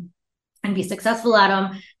and be successful at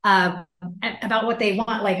them, about what they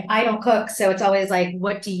want. Like, I don't cook, so it's always like,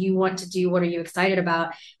 what do you want to do? What are you excited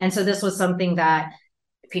about? And so this was something that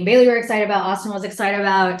Pete and Bailey were excited about, Austin was excited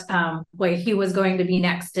about, what he was going to be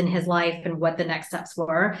next in his life and what the next steps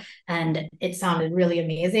were. And it sounded really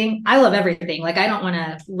amazing. I love everything. Like, I don't want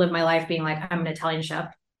to live my life being like, I'm an Italian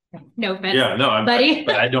chef. No offense, buddy.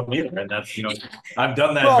 But I don't either. And that's, I've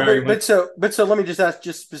done that very much. But so let me just ask,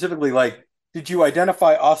 just specifically, like, did you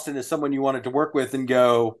identify Austin as someone you wanted to work with and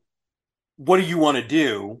go, what do you want to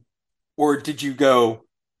do? Or did you go,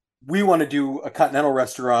 we want to do a continental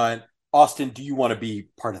restaurant. Austin, do you want to be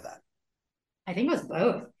part of that? I think it was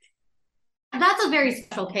both. That's a very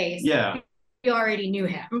special case. Yeah. You already knew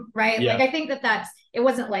him, right? Yeah. Like, I think it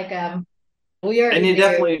wasn't like, we already and it knew.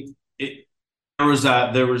 definitely,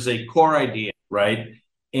 there was a core idea, right?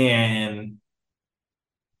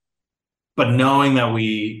 But knowing that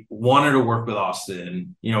we wanted to work with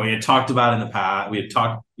Austin, we had talked about in the past,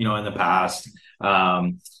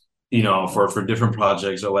 for different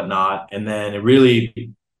projects or whatnot. And then it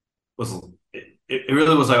really was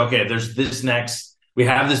like, okay, there's this next we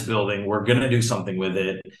have this building, we're going to do something with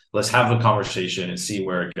it. Let's have a conversation and see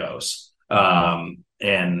where it goes. And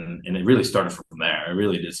it really started from there. It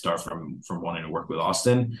really did start from wanting to work with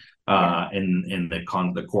Austin, in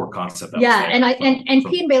the core concept. Yeah, and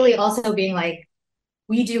Pete and Bailey also being like,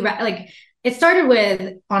 we do like, it started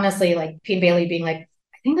with, honestly, like Pete and Bailey being like,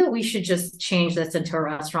 I think that we should just change this into a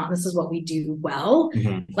restaurant. This is what we do well.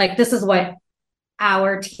 Mm-hmm. Like, this is what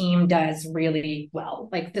our team does really well.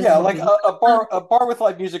 Like, this like a bar with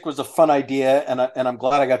live music was a fun idea, and I'm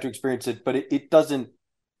glad I got to experience it, but it doesn't,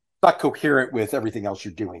 not coherent with everything else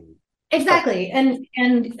you're doing. Exactly. And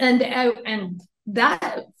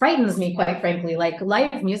that frightens me, quite frankly. Like,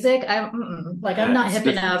 live music, I'm not hip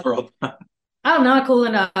enough. I'm not cool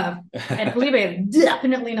enough. And Felipe is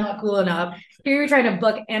definitely not cool enough. Here you're trying to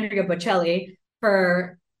book Andrea Bocelli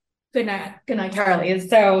for Goodnight Charlie.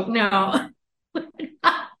 So no,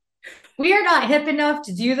 we are not hip enough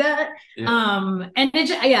to do that. Yeah. And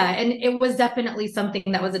it was definitely something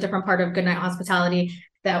that was a different part of Goodnight Hospitality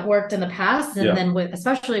that worked in the past. And then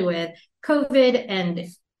especially with COVID and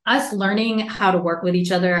us learning how to work with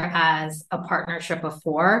each other as a partnership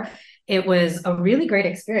before, it was a really great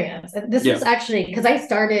experience. This was actually, because I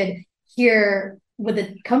started here with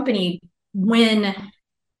the company when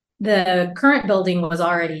the current building was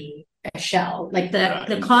already a shell. Like,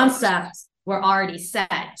 the concepts were already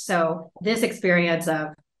set. So this experience of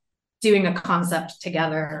doing a concept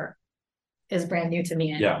together is brand new to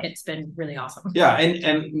me, and it's been really awesome. Yeah,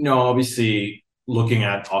 and obviously looking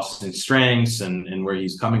at Austin's strengths and where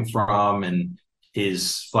he's coming from and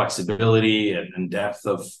his flexibility and depth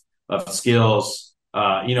of skills.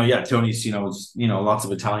 Tony's, was, lots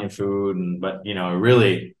of Italian food, but it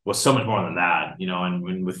really was so much more than that,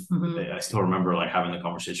 and with, I still remember like having the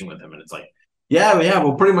conversation with him, and it's like,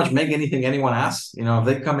 we'll pretty much make anything anyone asks. If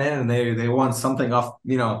they come in and they want something off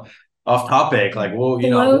topic, like, we'll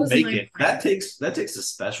make it. That takes a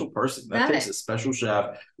special person. That takes a special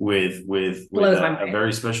chef with a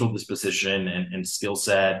very special disposition and skill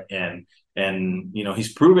set, and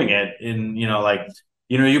he's proving it in,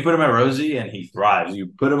 you put him at Rosie and he thrives. You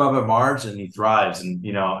put him up at Marge and he thrives, and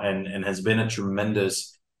and has been a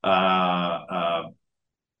tremendous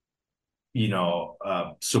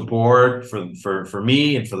support for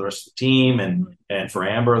me and for the rest of the team, and for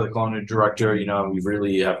Amber, the culinary director. We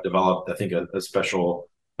really have developed, I think, a special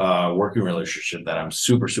working relationship that I'm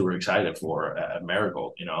super, super excited for at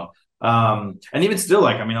Marigold. And even still,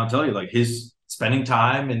 like, I'll tell you, like, his spending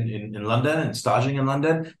time in London and staging in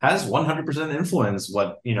London has 100% influenced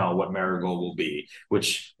what Marigold will be,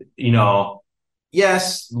 which,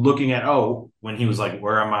 yes, looking at, when he was like,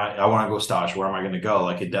 where am I want to go stage, where am I going to go?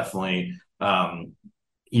 Like, it definitely,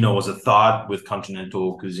 was a thought with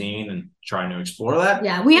continental cuisine and trying to explore that.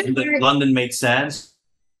 Yeah, London made sense.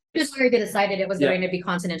 Just already decided it was going to be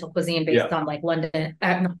continental cuisine based on like London,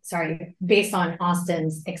 based on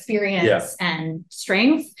Austin's experience and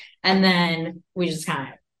strengths. And then we just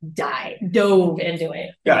kind of dove into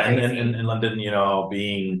it. Yeah. And London,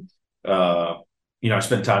 being, I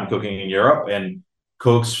spent time cooking in Europe, and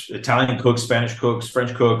cooks, Italian cooks, Spanish cooks,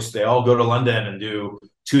 French cooks, they all go to London and do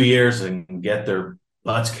 2 years and get their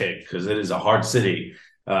butts kicked, because it is a hard city.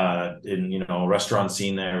 Restaurant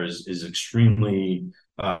scene there is extremely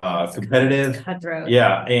competitive, cutthroat.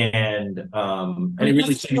 Yeah, and it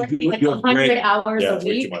really like 100 hours a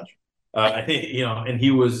week. I think, and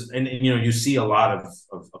he was, and you see a lot of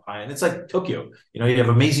high, and it's like Tokyo. You have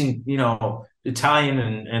amazing, Italian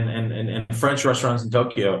and French restaurants in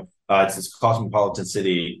Tokyo. It's this cosmopolitan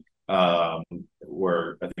city,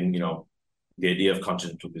 where I think, the idea of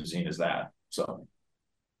continental cuisine is that. So.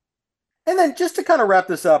 And then just to kind of wrap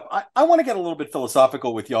this up, I want to get a little bit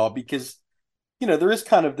philosophical with y'all, because, there is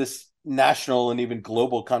kind of this national and even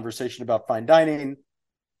global conversation about fine dining.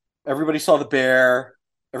 Everybody saw the bear.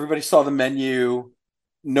 Everybody saw the menu.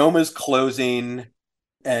 Noma's closing,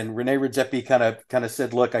 and Rene Redzepi kind of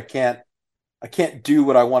said, "Look, I can't do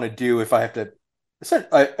what I want to do if I have to."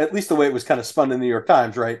 At least the way it was kind of spun in the New York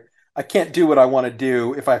Times, right? I can't do what I want to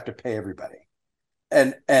do if I have to pay everybody.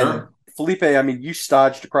 And sure. Felipe, you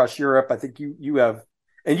staged across Europe. I think you have,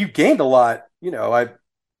 and you gained a lot.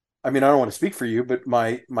 I don't want to speak for you, but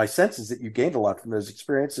my sense is that you gained a lot from those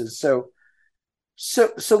experiences. So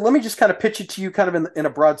let me just kind of pitch it to you kind of in a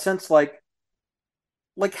broad sense, like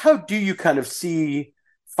how do you kind of see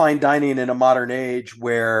fine dining in a modern age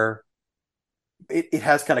where it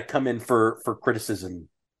has kind of come in for criticism?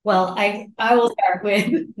 Well, I will start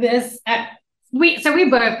with this. We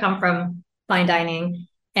both come from fine dining,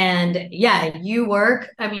 and you work.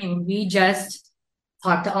 We just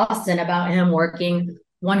talked to Austin about him working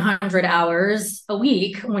 100 hours a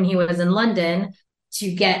week when he was in London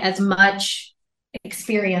to get as much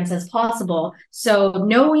experience as possible. So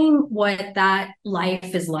knowing what that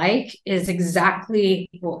life is like is exactly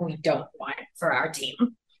what we don't want for our team.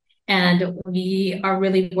 And we are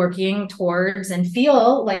really working towards and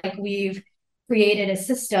feel like we've created a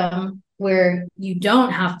system where you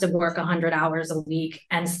don't have to work 100 hours a week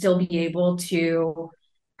and still be able to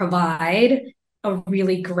provide a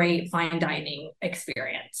really great fine dining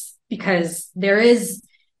experience, because there is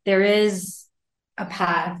a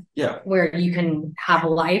path where you can have a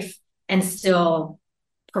life and still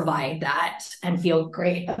provide that and feel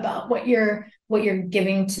great about what you're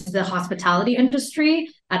giving to the hospitality industry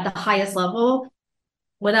at the highest level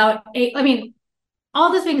without all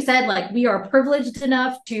this being said, like, we are privileged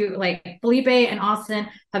enough to, like, Felipe and Austin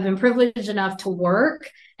have been privileged enough to work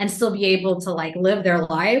and still be able to, like, live their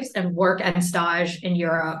lives and work and stage in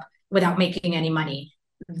Europe without making any money.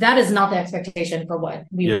 That is not the expectation for what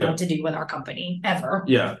we want to do with our company ever.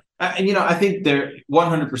 Yeah. And, I think there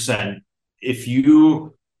 100%, if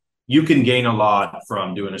you can gain a lot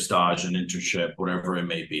from doing a stage, an internship, whatever it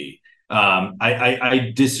may be.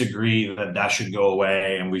 I disagree that should go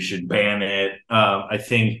away and we should ban it. I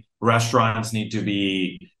think restaurants need to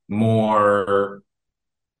be more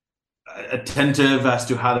attentive as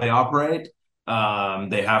to how they operate.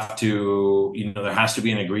 They have to, there has to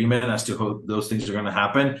be an agreement as to how those things are going to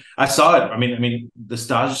happen. I saw it. I mean, the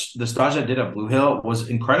stage I did at Blue Hill was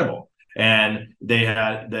incredible. And they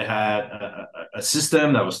had a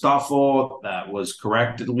system that was thoughtful, that was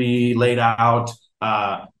correctly laid out.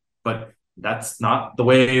 But that's not the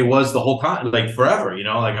way it was the whole time, like forever,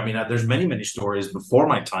 there's many stories before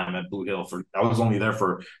my time at Blue Hill. I was only there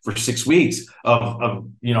for 6 weeks of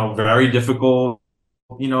very difficult,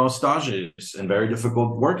 stages and very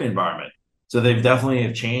difficult work environment. So they've definitely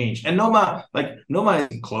have changed. And Noma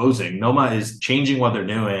isn't closing. Noma is changing what they're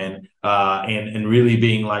doing, and really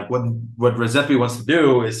being like, what Giuseppe wants to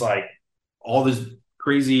do is like all this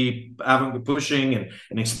crazy pushing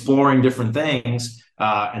and exploring different things.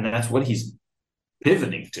 And that's what he's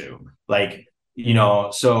pivoting to.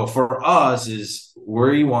 So for us is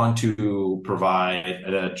we want to provide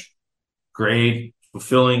a great,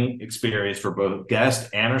 fulfilling experience for both guests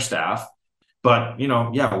and our staff. But,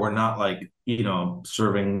 we're not like,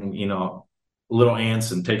 serving, little ants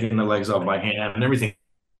and taking their legs off by hand and everything.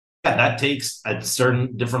 That takes a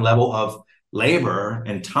certain different level of labor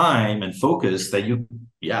and time and focus that you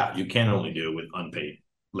can only do with unpaid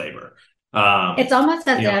labor. It's almost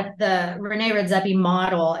as if the Rene Redzepi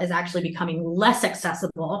model is actually becoming less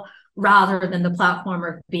accessible rather than the platform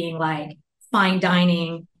of being like fine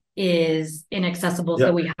dining is inaccessible,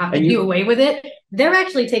 so we have to do away with it. They're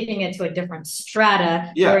actually taking it to a different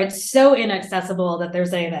strata where it's so inaccessible that they're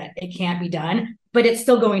saying that it can't be done, but it's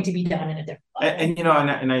still going to be done in a different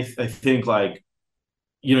level. I think like,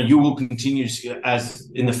 you will continue to see, as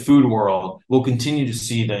in the food world, we'll continue to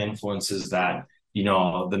see the influences that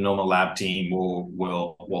the Noma Lab team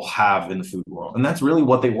will have in the food world, and that's really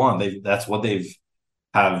what they want. That's what they've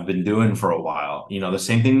have been doing for a while. The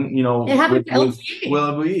same thing, with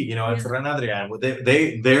LBE, and Ferran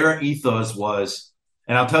Adrian. Their ethos was,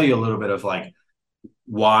 and I'll tell you a little bit of like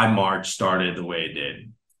why March started the way it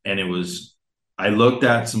did. And it was, I looked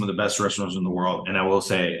at some of the best restaurants in the world, and I will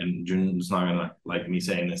say, and June's not gonna like me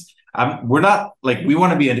saying this, we're not like, we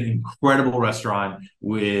want to be an incredible restaurant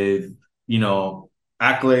with,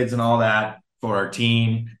 accolades and all that for our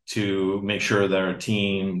team, to make sure that our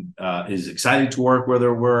team is excited to work where they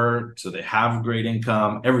work, so they have great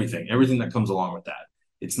income, everything that comes along with that.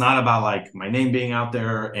 It's not about like my name being out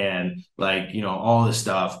there and like, all this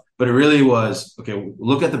stuff, but it really was, okay,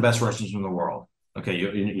 look at the best restaurants in the world. Okay,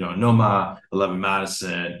 Noma, 11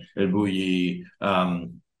 Madison, El Bulli,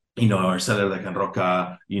 Arcela de Can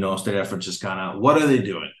Roca, Osteria Franciscana. What are they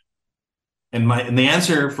doing? And the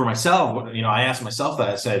answer for myself, I asked myself that.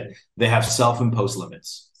 I said they have self-imposed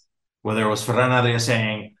limits. Whether it was Ferran Adria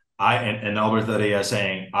saying and Albert Adria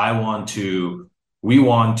saying, we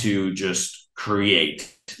want to just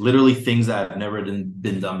create literally things that have never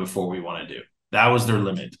been done before. We want to do. That was their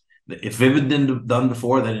limit. If it had been done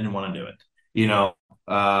before, they didn't want to do it.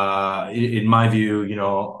 In my view,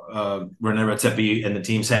 Rene Redzepi and the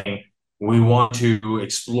team saying, we want to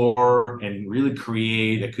explore and really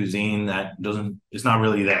create a cuisine that it's not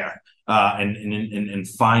really there, and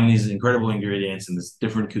find these incredible ingredients in this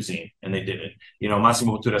different cuisine. And they did it.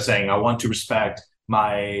 Massimo Bottura saying, I want to respect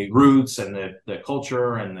my roots and the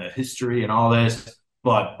culture and the history and all this,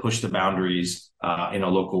 but push the boundaries in a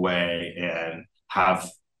local way and have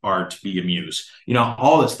art be a muse.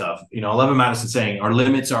 All this stuff. 11 Madison saying our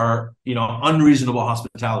limits are, unreasonable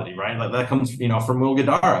hospitality, right? Like that comes, from Will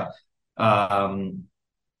Gadara. And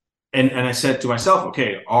I said to myself,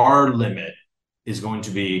 okay, our limit is going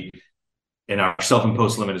to be, and our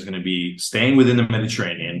self-imposed limit is going to be staying within the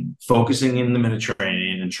Mediterranean, focusing in the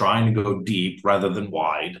Mediterranean, and trying to go deep rather than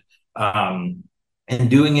wide, and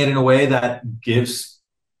doing it in a way that gives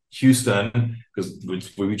Houston, because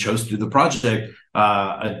we chose to do the project,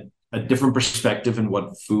 a different perspective in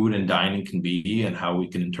what food and dining can be and how we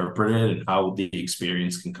can interpret it and how the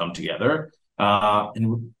experience can come together,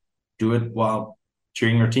 and do it while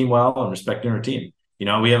treating our team well and respecting our team.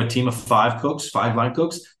 We have a team of 5 cooks, 5 line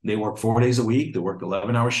cooks. They work 4 days a week. They work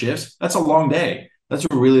 11-hour shifts. That's a long day. That's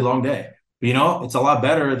a really long day. But, it's a lot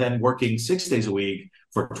better than working 6 days a week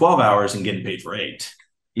for 12 hours and getting paid for 8.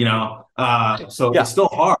 So Yeah. it's still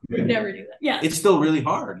hard. We'd never do that. Yeah. It's still really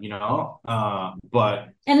hard, but.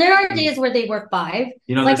 And there are days where they work 5.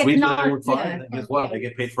 There's weeks where they work 5, and guess what? They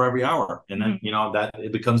get paid for every hour. And then, that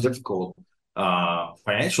it becomes difficult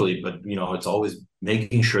financially, but, it's always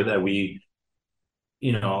making sure that we,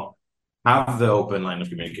 have the open line of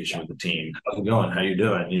communication with the team. How's it going? How you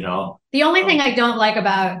doing? The only thing I don't like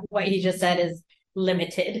about what he just said is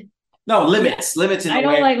limited. No, limits in a way. I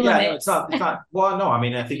don't like limits. No, it's not. Well, no, I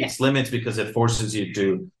mean, I think it's limits because it forces you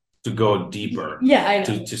to go deeper. Yeah, I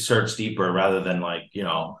know. To search deeper rather than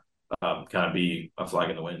kind of be a flag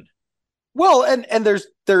in the wind. Well, and there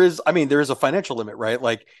is a financial limit, right?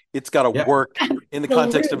 Like it's got to work in the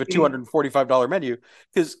context of a $245 menu,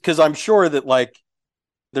 because I'm sure that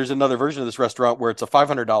there's another version of this restaurant where it's a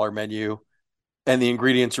 $500 menu and the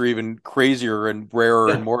ingredients are even crazier and rarer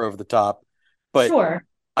and more over the top. But sure.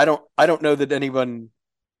 I don't know that anyone,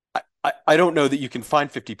 I don't know that you can find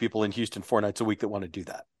 50 people in Houston 4 nights a week that want to do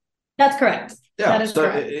that. That's correct. Yeah. That is so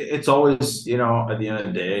correct. It's always, at the end of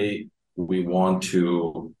the day,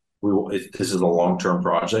 this is a long-term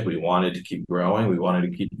project. We wanted to keep growing. We wanted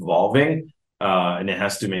to keep evolving. And it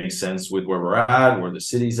has to make sense with where we're at, where the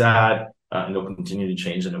city's at. And it'll continue to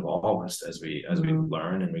change and evolve as we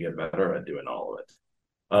learn and we get better at doing all of it.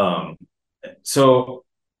 So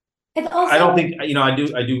it's also, I don't think, I do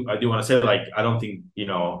want to say, I don't think,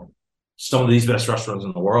 some of these best restaurants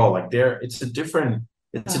in the world, it's a different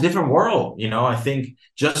world. I think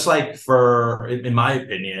just in my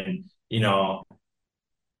opinion,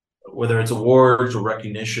 whether it's awards or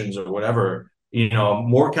recognitions or whatever,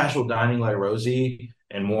 more casual dining like Rosie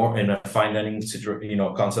and more in a fine dining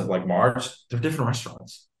concept like March, they're different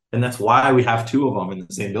restaurants. And that's why we have 2 of them in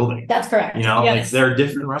the same building. That's correct. Yes. They're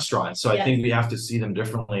different restaurants. So I think we have to see them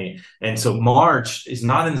differently. And so March is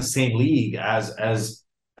not in the same league as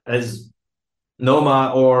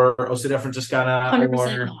Noma or Osteria Francescana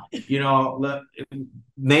 100% or,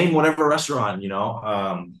 name whatever restaurant,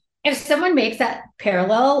 If someone makes that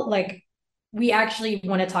parallel, we actually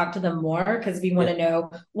want to talk to them more because we want to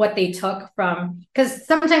know what they took from, because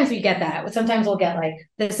sometimes we get that. Sometimes we'll get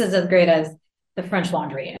this is as great as the French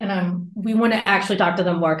Laundry. And we want to actually talk to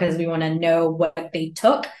them more because we want to know what they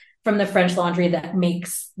took from the French Laundry that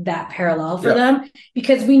makes that parallel for them,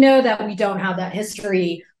 because we know that we don't have that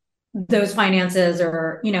history, those finances,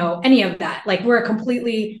 or any of that. We're a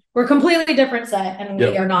completely different set, and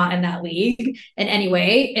we are not in that league in any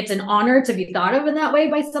way. It's an honor to be thought of in that way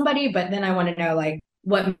by somebody, but then I want to know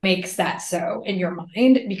what makes that so in your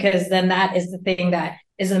mind, because then that is the thing that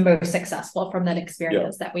is the most successful from that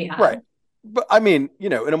experience that we have. Right. But I mean,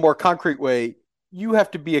 in a more concrete way, you have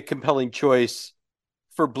to be a compelling choice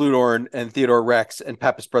for Blue Dorn and Theodore Rex and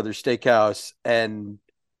Pappas Brothers Steakhouse and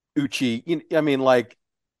Uchi. I mean,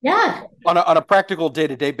 on a practical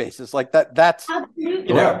day-to-day basis, that's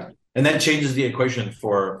absolutely. And that changes the equation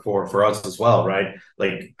for us as well, right?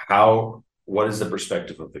 What is the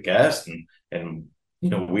perspective of the guest? And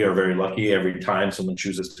we are very lucky every time someone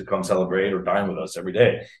chooses to come celebrate or dine with us every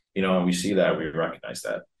day, and we see that, we recognize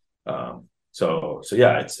that. So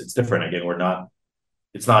yeah, it's different. Again,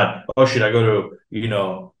 it's not, oh, should I go to,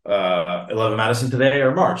 11 Madison today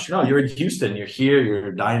or March? No, you're in Houston. You're here. You're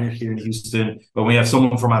a diner here in Houston. But we have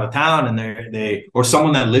someone from out of town and or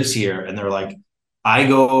someone that lives here and they're like, I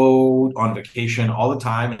go on vacation all the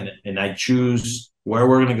time and I choose where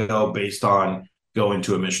we're going to go based on going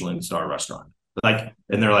to a Michelin star restaurant. And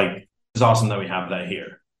they're like, it's awesome that we have that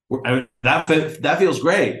here. That feels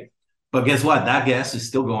great. But guess what? That guest is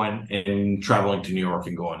still going and traveling to New York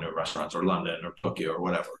and going to restaurants or London or Tokyo or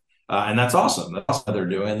whatever. And that's awesome. That's awesome. They're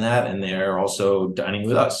doing that. And they're also dining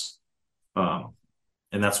with us. And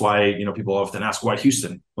that's why, people often ask, why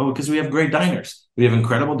Houston? Well, because we have great diners. We have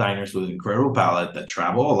incredible diners with an incredible palate that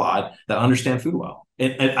travel a lot, that understand food well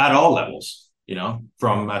at all levels,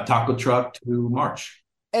 from a taco truck to March.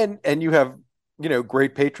 And you have,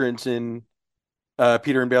 great patrons in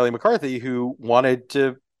Peter and Bailey McCarthy who wanted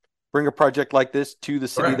to bring a project like this to the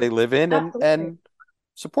city they live in and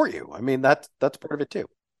support you. I mean, that's part of it too.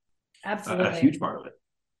 Absolutely. A huge part of it.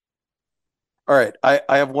 All right.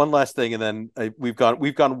 I have one last thing, and then we've gone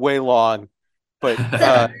way long, but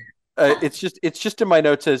it's just in my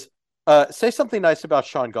notes says, say something nice about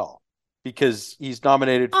Sean Gall, because he's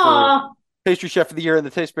nominated for Pastry Chef of the Year in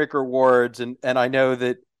the Tastemaker Awards. And I know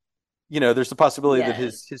that, there's the possibility that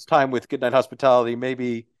his time with Goodnight Hospitality may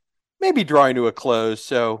be drawing to a close.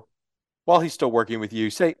 So while he's still working with you,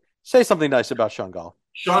 say something nice about Sean Gall.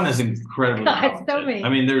 Sean is incredibly talented. I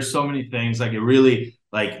mean, there's so many things. Like, it really,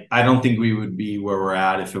 like, I don't think we would be where we're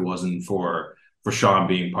at if it wasn't for Sean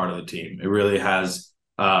being part of the team. It really has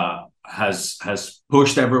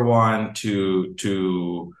pushed everyone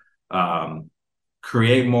to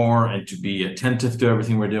create more and to be attentive to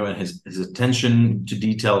everything we're doing. His attention to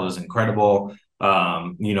detail is incredible.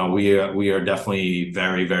 We are definitely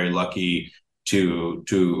very, very lucky to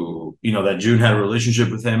that June had a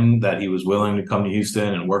relationship with him, that he was willing to come to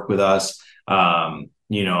Houston and work with us. I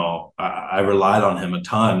relied on him a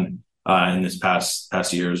ton in this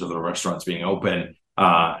past years of the restaurants being open,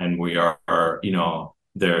 and we are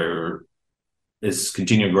there is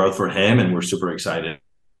continued growth for him, and we're super excited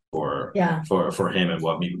for him and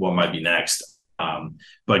what might be next.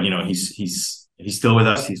 But he's still with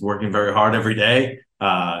us. He's working very hard every day.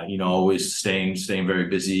 Always staying very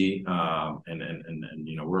busy. And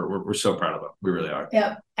we're so proud of him. We really are.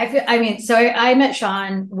 Yeah. I met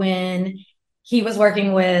Sean when he was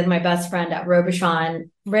working with my best friend at Robuchon,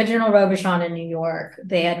 original Robuchon in New York.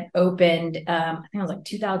 They had opened, I think it was like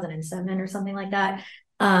 2007 or something like that,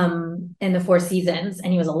 in the Four Seasons,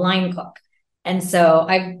 and he was a line cook. And so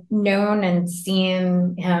I've known and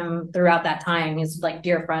seen him throughout that time. He's like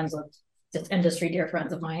dear friends with just industry dear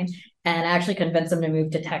friends of mine. And I actually convinced him to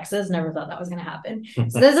move to Texas. Never thought that was going to happen.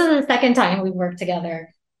 So this is the second time we've worked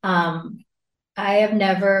together. I have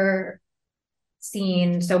never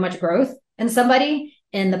seen so much growth in somebody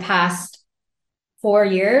in the past 4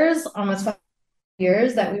 years, almost 5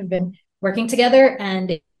 years that we've been working together.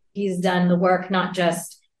 And he's done the work, not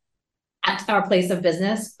just at our place of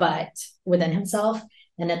business, but within himself.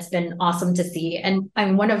 And it's been awesome to see. And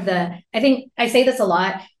I'm I think I say this a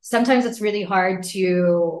lot. Sometimes it's really hard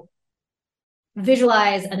to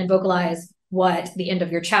visualize and vocalize what the end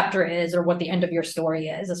of your chapter is or what the end of your story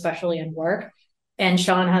is, especially in work. And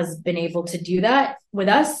Sean has been able to do that with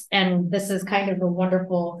us. And this is kind of a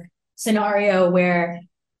wonderful scenario where,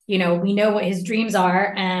 we know what his dreams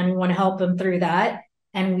are and we want to help him through that.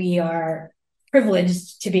 And we are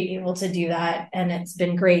privileged to be able to do that. And it's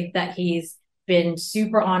been great that he's been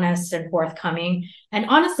super honest and forthcoming, and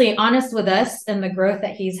honestly honest with us, and the growth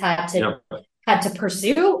that he's had to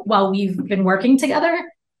pursue while we've been working together.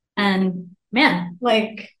 And man,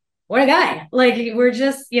 like, what a guy. Like, we're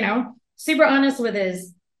just, super honest with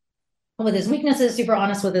his weaknesses, super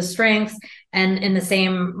honest with his strengths, and in the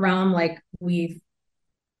same realm, like we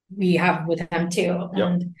have with him too.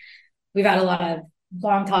 And we've had a lot of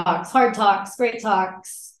long talks, hard talks, great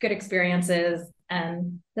talks, good experiences.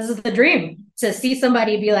 And this is the dream, to see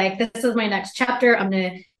somebody be like, this is my next chapter. I'm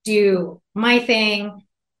going to do my thing.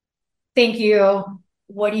 Thank you.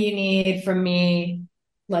 What do you need from me?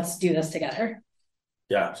 Let's do this together.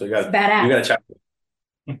 Yeah. So you got a chapter.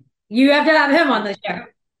 You have to have him on the show.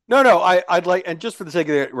 No, I'd like, and just for the sake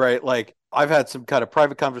of it, right? Like, I've had some kind of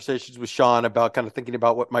private conversations with Sean about kind of thinking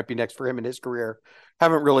about what might be next for him in his career.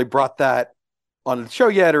 Haven't really brought that on the show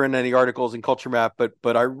yet or in any articles in Culture Map,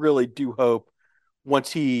 but I really do hope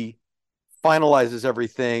once he finalizes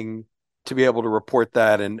everything to be able to report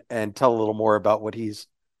that and tell a little more about what he's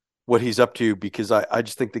up to, because I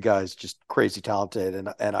just think the guy's just crazy talented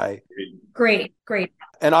and I great.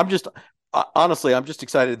 And I'm just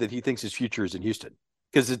excited that he thinks his future is in Houston,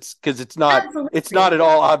 because it's not at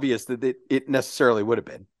all obvious that it necessarily would have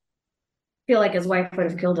been. I feel like his wife would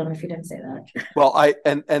have killed him if he didn't say that. Well,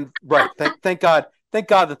 right. Thank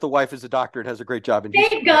God that the wife is a doctor and has a great job in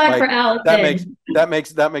Houston. Thank God for Allison. That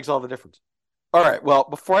makes all the difference. All right. Well,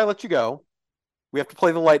 before I let you go, we have to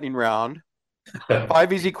play the lightning round.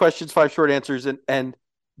 5 easy questions, 5 short answers, and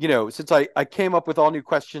since I came up with all new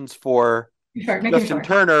questions for Justin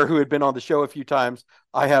Turner, who had been on the show a few times,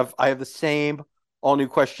 I have the same all new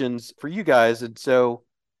questions for you guys. And so,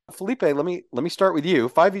 Felipe, let me start with you.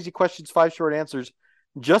 5 easy questions, 5 short answers.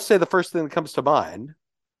 Just say the first thing that comes to mind.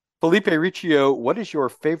 Felipe Riccio, what is your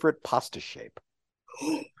favorite pasta shape?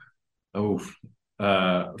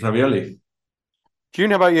 Ravioli.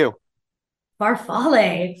 June, how about you?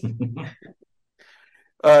 Farfalle.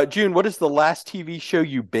 June, what is the last TV show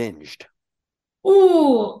you binged?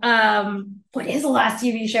 Ooh, what is the last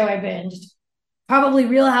TV show I binged? Probably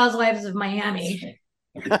Real Housewives of Miami.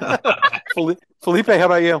 Felipe, how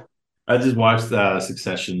about you? I just watched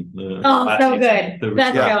Succession. So good.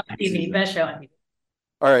 Best show on TV. Best show on TV.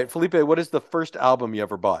 All right, Felipe, what is the first album you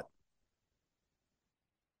ever bought?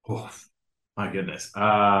 Oh, my goodness.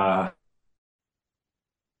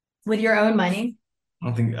 With your own money? I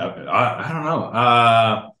don't think I don't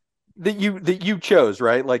know. That you chose,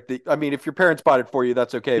 right? Like if your parents bought it for you,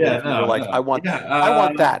 that's okay. But if you were like, I want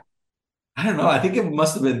that. I don't know. I think it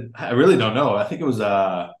must have been. I really don't know. I think it was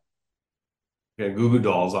a Goo Goo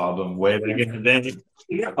Dolls album way back in the day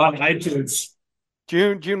on iTunes.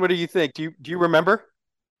 June, what do you think? Do you remember?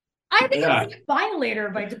 I think it's Violator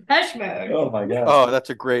by Depeche Mode. Oh my god! Oh, that's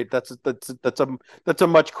a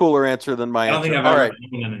much cooler answer than my answer. I don't think I've ever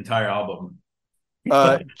owned an entire album.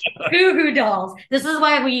 Goo Goo Dolls. This is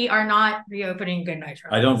why we are not reopening Goodnight.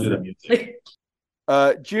 I don't do that music.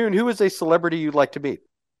 June, who is a celebrity you'd like to meet?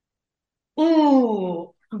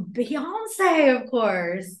 Ooh, Beyonce, of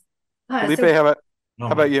course. Felipe, how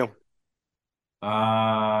about you?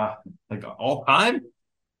 Like all time?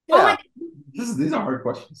 Yeah. These are hard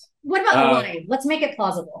questions. What about alive? Let's make it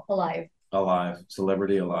plausible. Alive. Alive.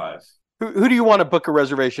 Celebrity alive. Who do you want to book a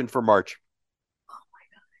reservation for March? Oh my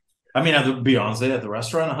God. I mean, at the Beyonce at the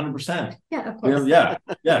restaurant, 100%. Yeah, of course. Yeah.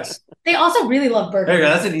 Yes. They also really love burgundy. There you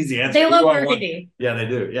go. That's an easy answer. They love burgundy. Yeah, they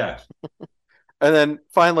do. Yeah. And then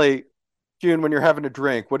finally, June, when you're having a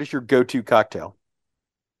drink, what is your go-to cocktail?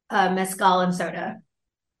 Mezcal and soda.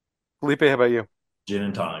 Felipe, how about you? Gin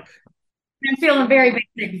and tonic. I'm feeling very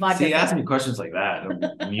basic vodka. See, ask me questions like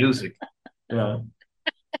that. Music. Yeah.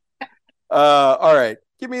 All right.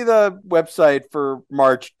 Give me the website for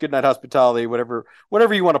March, Goodnight Hospitality, whatever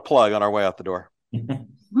you want to plug on our way out the door.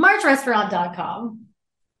 MarchRestaurant.com.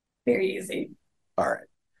 Very easy. All right.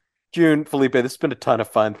 June, Felipe, this has been a ton of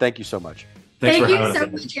fun. Thank you so much. Thank you so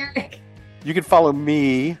much, Eric. You can follow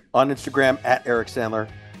me on Instagram at Eric Sandler.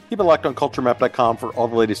 Keep it locked on culturemap.com for all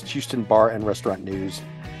the latest Houston bar and restaurant news.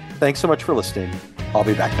 Thanks so much for listening. I'll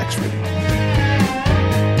be back next week.